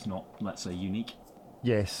 even if it's not, let's say, unique.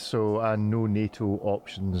 Yes, so no NATO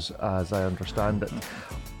options, as I understand it.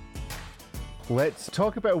 Let's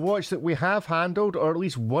talk about a watch that we have handled, or at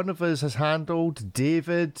least one of us has handled.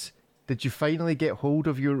 David, did you finally get hold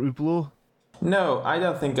of your Hublot? No, I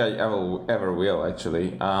don't think I ever will,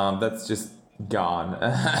 actually. That's just gone.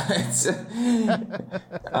 I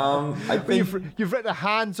think you've written a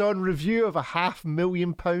hands-on review of a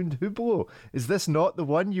 £500,000 Hublot. Is this not the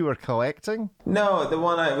one you were collecting? No, the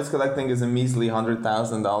one I was collecting is a measly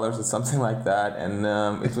 $100,000 or something like that, and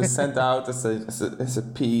it was sent out as a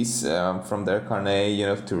piece from their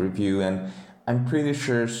carnet, to review, and I'm pretty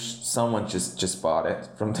sure someone just bought it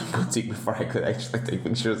from the boutique before I could actually take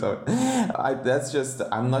pictures of it.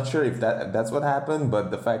 I'm not sure if that's what happened,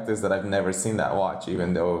 but the fact is that I've never seen that watch,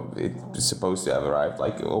 even though it was supposed to have arrived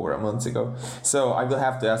like over a month ago. So I will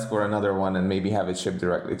have to ask for another one and maybe have it shipped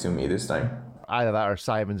directly to me this time. either that or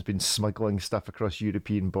Simon's been smuggling stuff across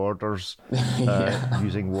European borders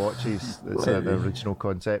using watches. That's the original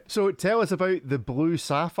concept. So tell us about the blue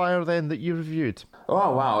sapphire then that you reviewed.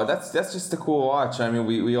 Oh wow, that's just a cool watch. I mean,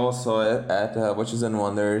 we all saw it at Watches and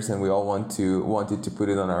Wonders, and we all wanted to put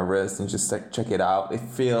it on our wrist and just check it out. It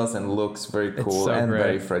feels and looks very cool and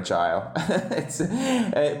very fragile. It's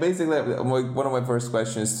basically one of my first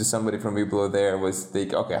questions to somebody from Weeblo there was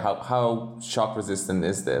like, okay, how shock resistant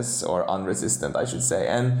is this, or unresistant, I should say?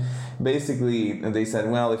 And basically they said,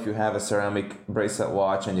 well, if you have a ceramic bracelet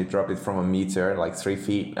watch and you drop it from a meter, like 3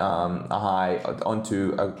 feet high,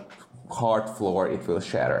 onto a hard floor, it will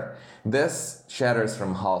shatter. This shatters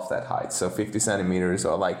from half that height, so 50 centimeters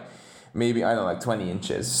or like maybe, I don't know, like 20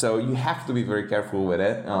 inches. So you have to be very careful with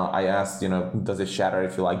it. I asked, does it shatter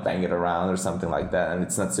if you like bang it around or something like that? And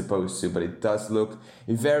it's not supposed to, but it does look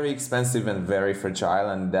very expensive and very fragile,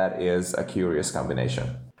 and that is a curious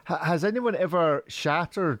combination. Has anyone ever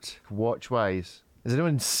shattered watch-wise? Has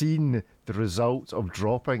anyone seen the results of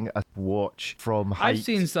dropping a watch from height? I've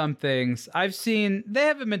seen some things. They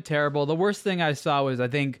haven't been terrible. The worst thing I saw was, I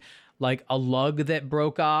think, like a lug that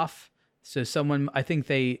broke off. So someone, I don't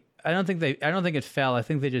think it fell. I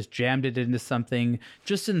think they just jammed it into something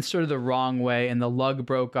just in sort of the wrong way, and the lug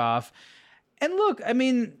broke off. And look, I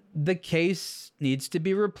mean, the case needs to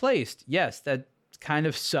be replaced. Yes, that kind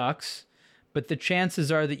of sucks, but the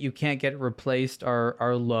chances are that you can't get it replaced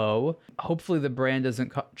are low. Hopefully the brand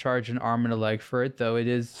doesn't charge an arm and a leg for it, though it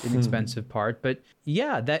is an expensive part. But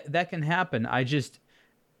yeah, that can happen.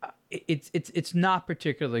 It's not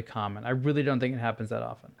particularly common. I really don't think it happens that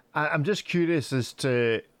often. I'm just curious as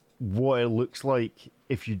to what it looks like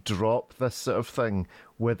if you drop this sort of thing,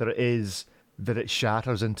 whether it is that it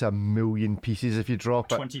shatters into 1 million pieces if you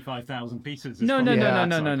drop it. 25,000 pieces. No.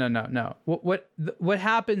 What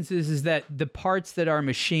happens is that the parts that are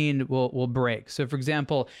machined will break. So, for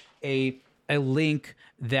example, a link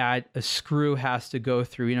that a screw has to go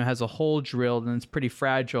through, has a hole drilled and it's pretty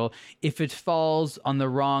fragile. If it falls on the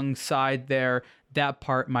wrong side there, that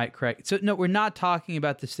part might crack. So no, we're not talking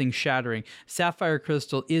about this thing shattering. Sapphire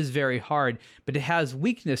crystal is very hard, but it has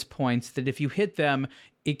weakness points that if you hit them,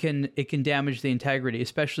 it can damage the integrity,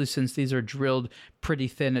 especially since these are drilled pretty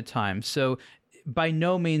thin at times. So by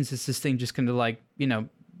no means is this thing just going to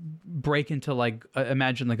break into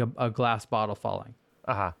imagine like a glass bottle falling.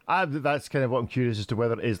 That's kind of what I'm curious as to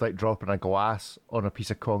whether it is like dropping a glass on a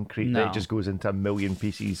piece of concrete that it just goes into 1 million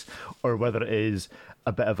pieces, or whether it is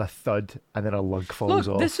a bit of a thud and then a lug falls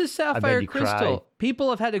off. Look, this is sapphire crystal. Cry. People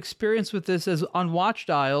have had experience with this as on watch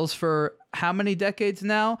dials for how many decades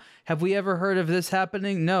now? Have we ever heard of this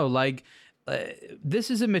happening? No, this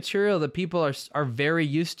is a material that people are very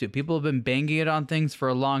used to. People have been banging it on things for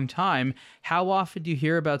a long time. How often do you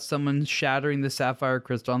hear about someone shattering the sapphire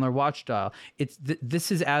crystal on their watch dial?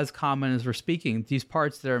 This is as common as we're speaking. These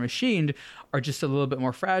parts that are machined are just a little bit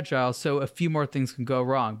more fragile, so a few more things can go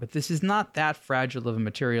wrong. But this is not that fragile of a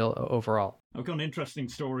material overall. I've got an interesting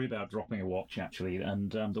story about dropping a watch, actually,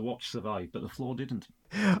 and the watch survived, but the floor didn't.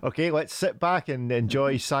 Okay, let's sit back and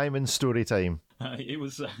enjoy Simon's story time. It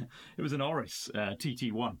was an Oris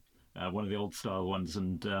TT1, one of the old style ones,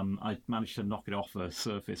 and I managed to knock it off a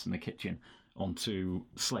surface in the kitchen onto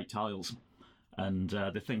slate tiles, and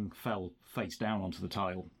the thing fell face down onto the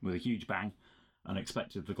tile with a huge bang, and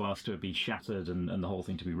expected the glass to be shattered and the whole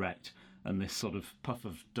thing to be wrecked, and this sort of puff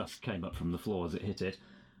of dust came up from the floor as it hit it,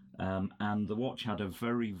 and the watch had a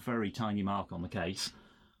very, very tiny mark on the case,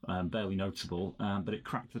 barely noticeable, but it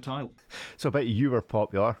cracked the tile. So I bet you were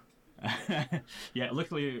popular. Yeah,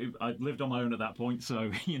 luckily I lived on my own at that point,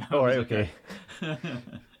 so All right, okay.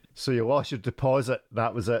 So you lost your deposit,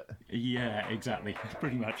 that was it. Yeah, exactly,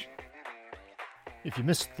 pretty much. If you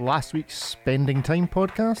missed last week's Spending Time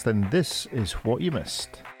podcast, then this is what you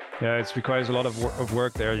missed. Yeah, it requires a lot of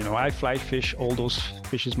work there. I fly fish all those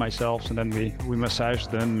fishes myself, and then we massage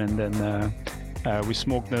them, and then we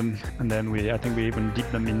smoke them, and then I think we even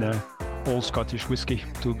dip them in old Scottish whiskey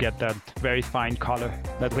to get that very fine color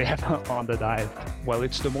that we have on the diet. Well,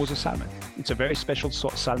 it's the Moses salmon. It's a very special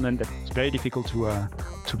sort of salmon that's very difficult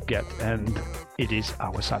to get, and it is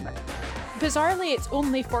our salmon. Bizarrely, it's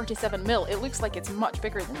only 47 mil. It looks like it's much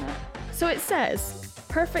bigger than that. So it says,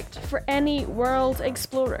 perfect for any world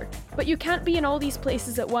explorer, but you can't be in all these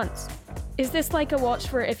places at once. Is this like a watch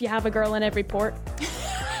for if you have a girl in every port?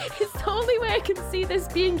 It's the only way I can see this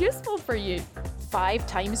being useful for you. 5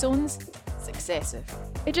 time zones? It's excessive.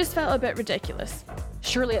 It just felt a bit ridiculous.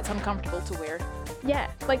 Surely it's uncomfortable to wear. Yeah,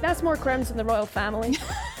 that's more crowns than the royal family.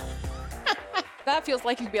 That feels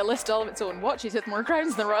like it could be a list all of its own. Watches with more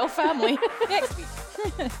crowns than the royal family. Next week.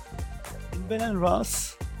 In Ben and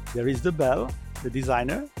Ross, There is the bell, the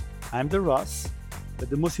designer, I'm the Ross, but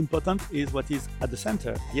the most important is what is at the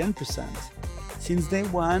center, the %. Since day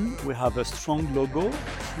one, we have a strong logo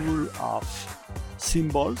full of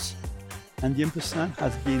symbols, and the %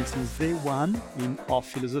 has been since day one in our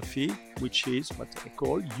philosophy, which is what I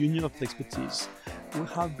call union of expertise. We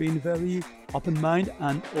have been very open-minded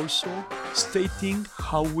and also stating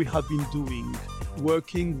how we have been doing,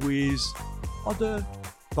 working with other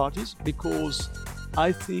parties, because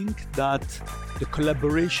I think that the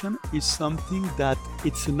collaboration is something that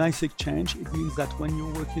it's a nice exchange. It means that when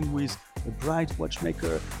you're working with a bright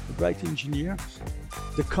watchmaker, a bright engineer,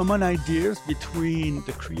 the common ideas between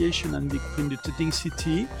the creation and between the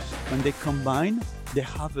technicity, when they combine, they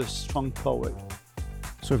have a strong power.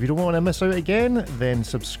 So if you don't want to miss out again, then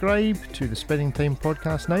subscribe to the Spending Time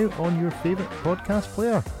podcast now on your favourite podcast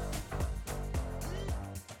player.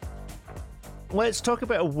 Let's talk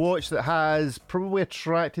about a watch that has probably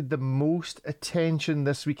attracted the most attention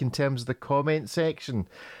this week in terms of the comment section.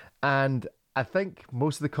 And I think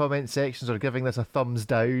most of the comment sections are giving this a thumbs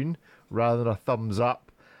down rather than a thumbs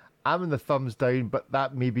up. I'm in the thumbs down, but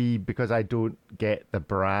that may be because I don't get the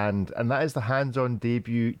brand. And that is the hands-on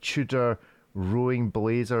debut Tudor Rowing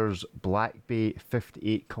Blazers Black Bay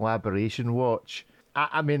 58 collaboration watch.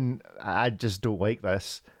 I mean, I just don't like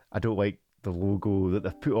this. I don't like the logo that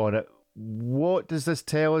they've put on it. What does this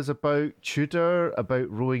tell us about Tudor,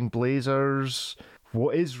 about Rowing Blazers?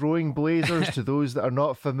 What is Rowing Blazers to those that are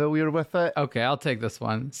not familiar with it? Okay, I'll take this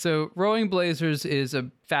one. So Rowing Blazers is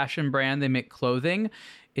a fashion brand. They make clothing.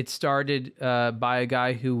 It started by a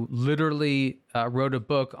guy who literally wrote a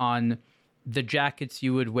book on the jackets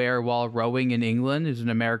you would wear while rowing in England. He's an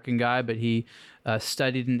American guy, but he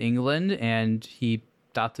studied in England, and he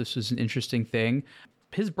thought this was an interesting thing.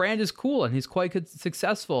 His brand is cool, and he's quite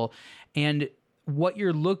successful. And what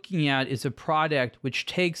you're looking at is a product which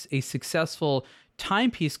takes a successful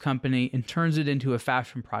timepiece company and turns it into a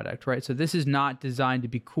fashion product, right? So this is not designed to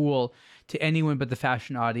be cool to anyone but the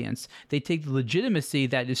fashion audience. They take the legitimacy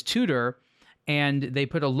that is Tudor, and they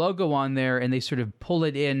put a logo on there, and they sort of pull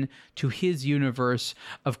it in to his universe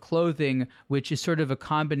of clothing, which is sort of a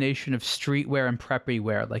combination of streetwear and preppy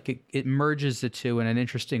wear. Like it merges the two in an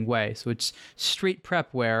interesting way. So it's street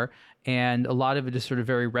prep wear, and a lot of it is sort of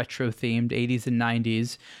very retro themed, 80s and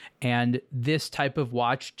 90s. And this type of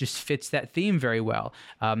watch just fits that theme very well.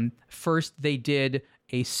 First, they did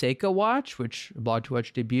a Seiko watch, which Blog to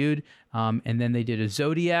Watch debuted, and then they did a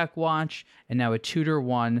Zodiac watch, and now a Tudor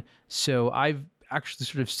one. So I've actually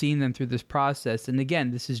sort of seen them through this process. And again,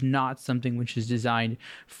 this is not something which is designed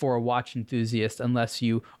for a watch enthusiast, unless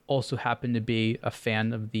you also happen to be a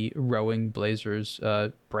fan of the Rowing Blazers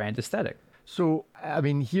brand aesthetic. So, I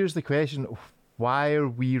mean, here's the question. Why are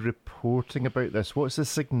we reporting about this? What's the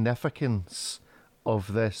significance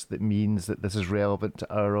of this that means that this is relevant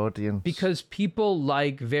to our audience? Because people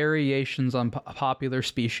like variations on popular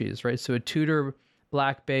species, right? So a Tudor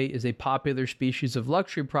Black Bay is a popular species of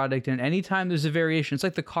luxury product, and anytime there's a variation, it's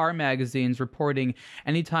like the car magazines reporting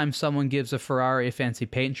anytime someone gives a Ferrari a fancy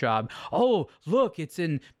paint job. Oh, look, it's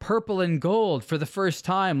in purple and gold for the first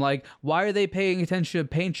time. Like, why are they paying attention to a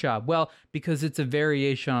paint job? Well, because it's a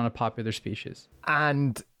variation on a popular species.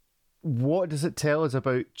 And what does it tell us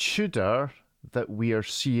about Tudor that we are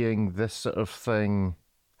seeing this sort of thing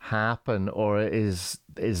happen? Or is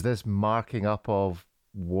this marking up of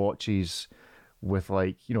watches with,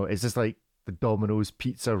 like, you know, is this like the Domino's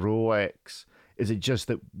Pizza Rolex? Is it just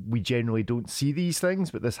that we generally don't see these things,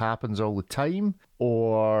 but this happens all the time?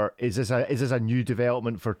 Or is this a new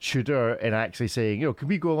development for Tudor in actually saying, you know, can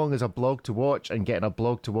we go along as a Blog to Watch and getting a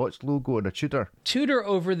Blog to Watch logo and a Tudor? Tudor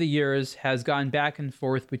over the years has gone back and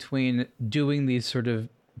forth between doing these sort of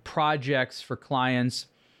projects for clients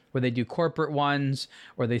where they do corporate ones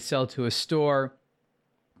or they sell to a store.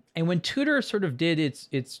 And when Tudor sort of did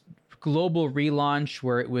its global relaunch,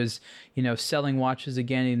 where it was, you know, selling watches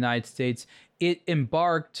again in the United States, it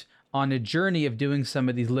embarked on a journey of doing some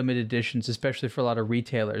of these limited editions, especially for a lot of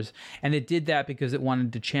retailers. And it did that because it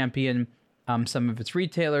wanted to champion some of its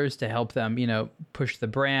retailers to help them, you know, push the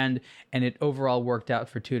brand, and it overall worked out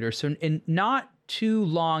for Tudor. So in not too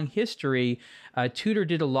long history, Tudor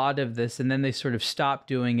did a lot of this, and then they sort of stopped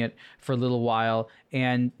doing it for a little while,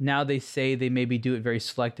 and now they say they maybe do it very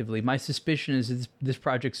selectively. My suspicion is this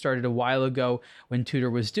project started a while ago when Tudor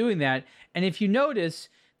was doing that, and if you notice,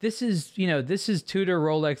 this is Tudor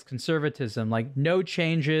Rolex conservatism, like no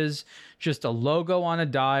changes, just a logo on a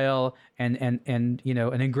dial and you know,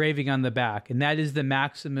 an engraving on the back, and that is the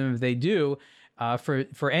maximum they do.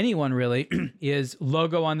 for anyone really is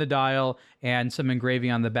logo on the dial and some engraving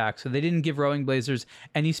on the back. So they didn't give Rowing Blazers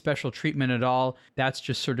any special treatment at all. That's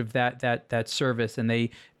just sort of that service. And they,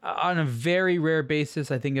 on a very rare basis,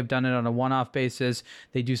 I think have done it on a one-off basis.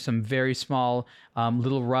 They do some very small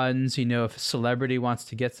little runs. If a celebrity wants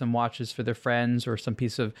to get some watches for their friends or some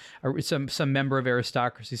piece of some member of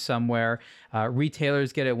aristocracy somewhere,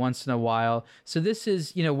 retailers get it once in a while. So this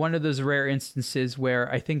is one of those rare instances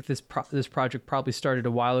where I think this project probably started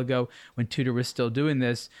a while ago when Tudor was still doing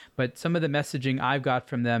this. But some of the messaging I've got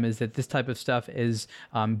from them is that this type of stuff is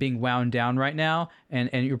being wound down right now, and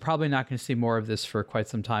you're probably not going to see more of this for quite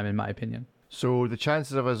some time, in my opinion. So the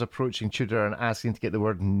chances of us approaching Tudor and asking to get the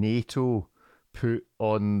word NATO put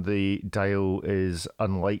on the dial is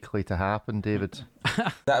unlikely to happen, David.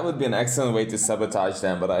 That would be an excellent way to sabotage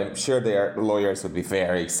them, but I'm sure their lawyers would be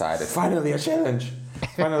very excited. Finally, a challenge.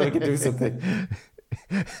 Finally, we can do something.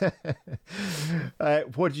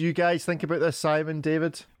 What do you guys think about this, Simon,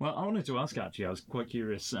 David? Well, I wanted to ask, actually, I was quite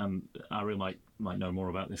curious, Ariel might know more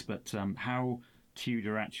about this, but how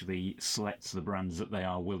Tudor actually selects the brands that they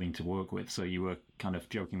are willing to work with. So you were kind of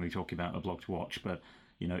jokingly talking about a blog to watch, but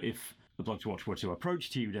if a blog to watch were to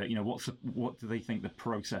approach Tudor, what do they think the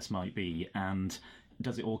process might be, and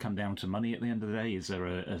does it all come down to money at the end of the day? Is there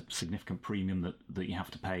a significant premium that you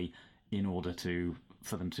have to pay in order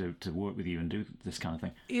for them to work with you and do this kind of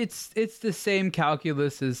thing? It's the same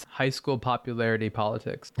calculus as high school popularity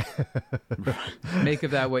politics. Make of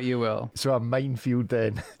that what you will. So a minefield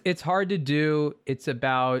then. It's hard to do. It's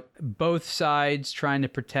about both sides trying to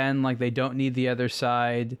pretend like they don't need the other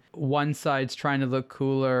side. One side's trying to look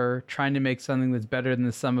cooler, trying to make something that's better than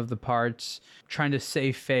the sum of the parts, trying to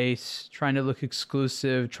save face, trying to look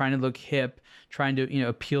exclusive, trying to look hip, trying to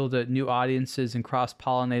appeal to new audiences and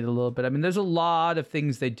cross-pollinate a little bit. I mean, there's a lot of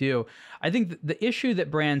things they do. I think the issue that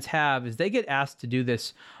brands have is they get asked to do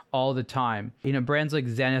this all the time. Brands like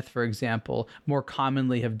Zenith, for example, more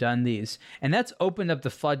commonly have done these, and that's opened up the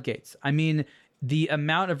floodgates. I mean, the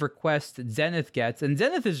amount of requests that Zenith gets, and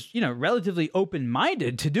Zenith is, relatively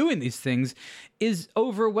open-minded to doing these things, is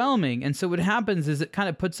overwhelming. And so what happens is it kind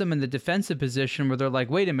of puts them in the defensive position where they're like,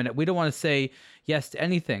 wait a minute, we don't want to say yes to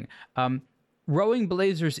anything. Rowing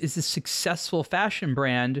Blazers is a successful fashion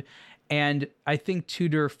brand, and I think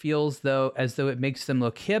Tudor feels as though it makes them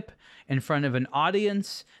look hip in front of an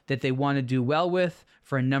audience that they want to do well with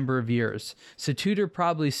for a number of years. So Tudor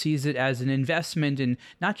probably sees it as an investment in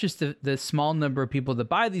not just the small number of people that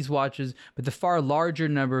buy these watches, but the far larger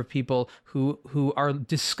number of people who are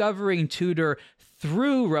discovering Tudor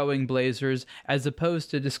through Rowing Blazers as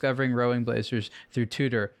opposed to discovering Rowing Blazers through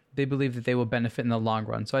Tudor. They believe that they will benefit in the long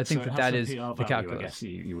run. So I think that is the calculus. I guess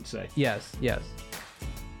you would say. Yes.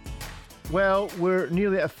 Well, we're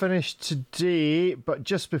nearly at a finish today, but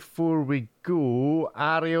just before we go,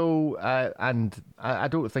 Ariel, and I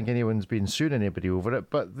don't think anyone's been suing anybody over it,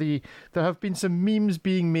 but there have been some memes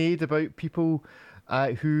being made about people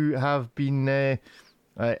who have been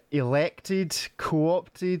elected,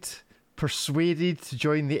 co-opted, persuaded to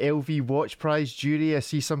join the LV Watch Prize jury. I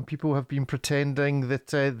see some people have been pretending that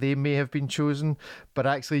they may have been chosen, but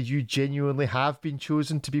actually you genuinely have been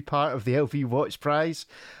chosen to be part of the LV Watch Prize.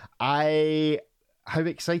 How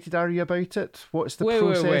excited are you about it? What's the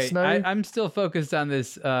process now? I'm still focused on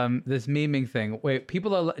this this memeing thing. Wait,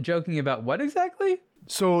 people are joking about what exactly?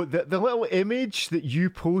 So the little image that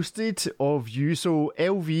you posted of you, so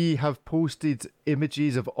LV have posted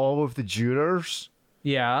images of all of the jurors.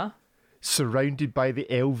 Yeah. Surrounded by the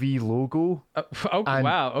LV logo.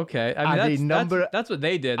 Wow, okay. I mean, that's what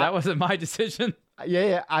they did. That wasn't my decision.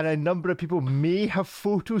 Yeah, and a number of people may have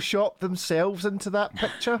photoshopped themselves into that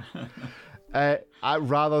picture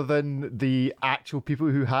rather than the actual people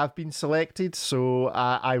who have been selected. So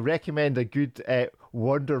I recommend a good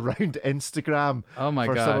wander around Instagram. Oh my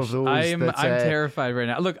for gosh, some of those I'm terrified right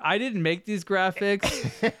now. Look, I didn't make these graphics.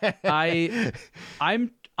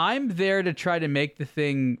 I'm there to try to make the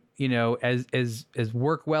thing, as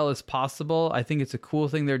work well as possible. I think it's a cool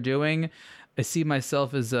thing they're doing. I see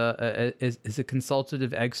myself as a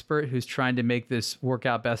consultative expert who's trying to make this work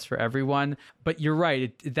out best for everyone. But you're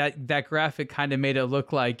right, that graphic kind of made it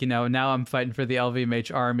look like, now I'm fighting for the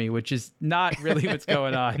LVMH army, which is not really what's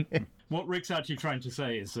going on. What Rick's actually trying to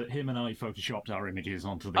say is that him and I photoshopped our images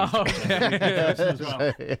onto these. Oh, okay. As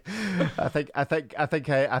well.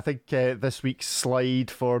 I think this week's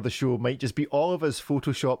slide for the show might just be all of us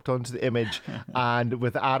photoshopped onto the image, and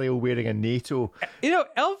with Ariel wearing a NATO.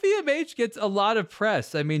 LVMH gets a lot of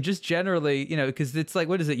press. I mean, just generally, because it's like,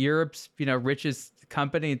 what is it? Europe's richest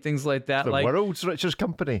company and things like that. The like world's richest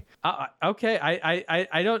company. Okay,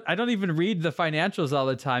 I don't even read the financials all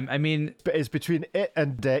the time. I mean, But it's between it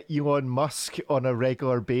and Elon Musk on a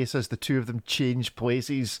regular basis. The two of them change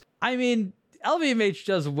places. I mean, LVMH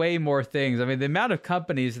does way more things. I mean, the amount of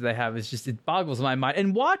companies that they have is just, it boggles my mind.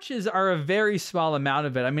 And watches are a very small amount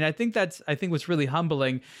of it. I mean, I think what's really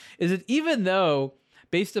humbling is that even though,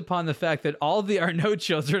 based upon the fact that all the Arnaud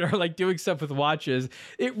children are like doing stuff with watches,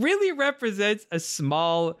 it really represents a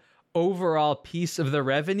small overall piece of the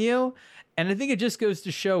revenue. And I think it just goes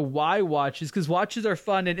to show why watches, because watches are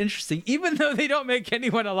fun and interesting, even though they don't make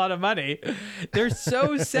anyone a lot of money. They're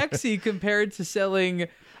so sexy compared to selling,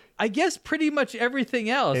 I guess, pretty much everything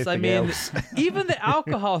else. Even the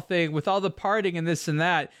alcohol thing with all the partying and this and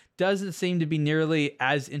that doesn't seem to be nearly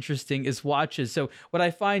as interesting as watches. So what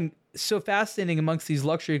I find so fascinating amongst these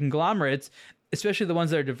luxury conglomerates, especially the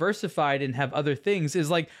ones that are diversified and have other things, is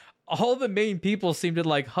like all the main people seem to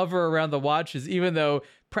like hover around the watches, even though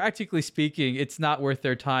practically speaking, it's not worth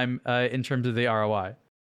their time in terms of the ROI.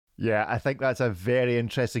 Yeah, I think that's a very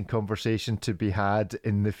interesting conversation to be had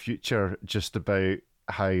in the future, just about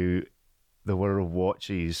how the world of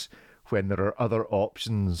watches, when there are other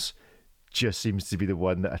options, just seems to be the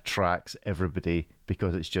one that attracts everybody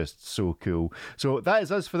because it's just so cool. So that is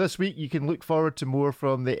us for this week. You can look forward to more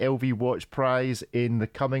from the LV Watch Prize in the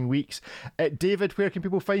coming weeks. David, where can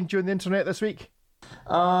people find you on the internet this week?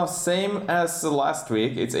 Same as last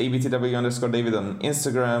week. It's abtw_David on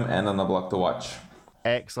Instagram and on the blog to watch.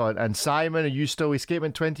 Excellent. And Simon, are you still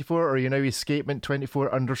Escapement24 or are you now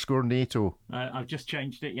Escapement24_NATO? I've just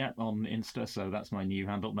changed it yet on Insta, so that's my new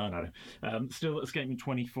handle. No. Still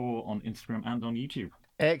Escapement24 on Instagram and on YouTube.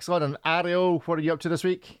 Excellent. And Ariel, what are you up to this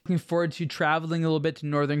week? Looking forward to traveling a little bit to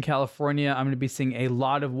Northern California. I'm going to be seeing a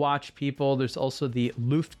lot of watch people. There's also the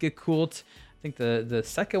Luftgekult, I think the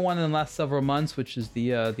second one in the last several months, which is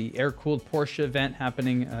the air-cooled Porsche event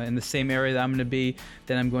happening in the same area that I'm going to be.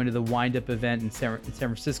 Then I'm going to the wind-up event in San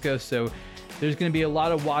Francisco. So there's going to be a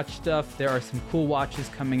lot of watch stuff. There are some cool watches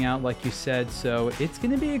coming out, like you said. So it's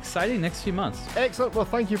going to be exciting next few months. Excellent. Well,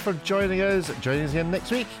 thank you for joining us. Join us again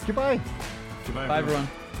next week. Goodbye. Goodbye, Bye, everyone.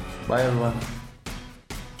 Bye, everyone.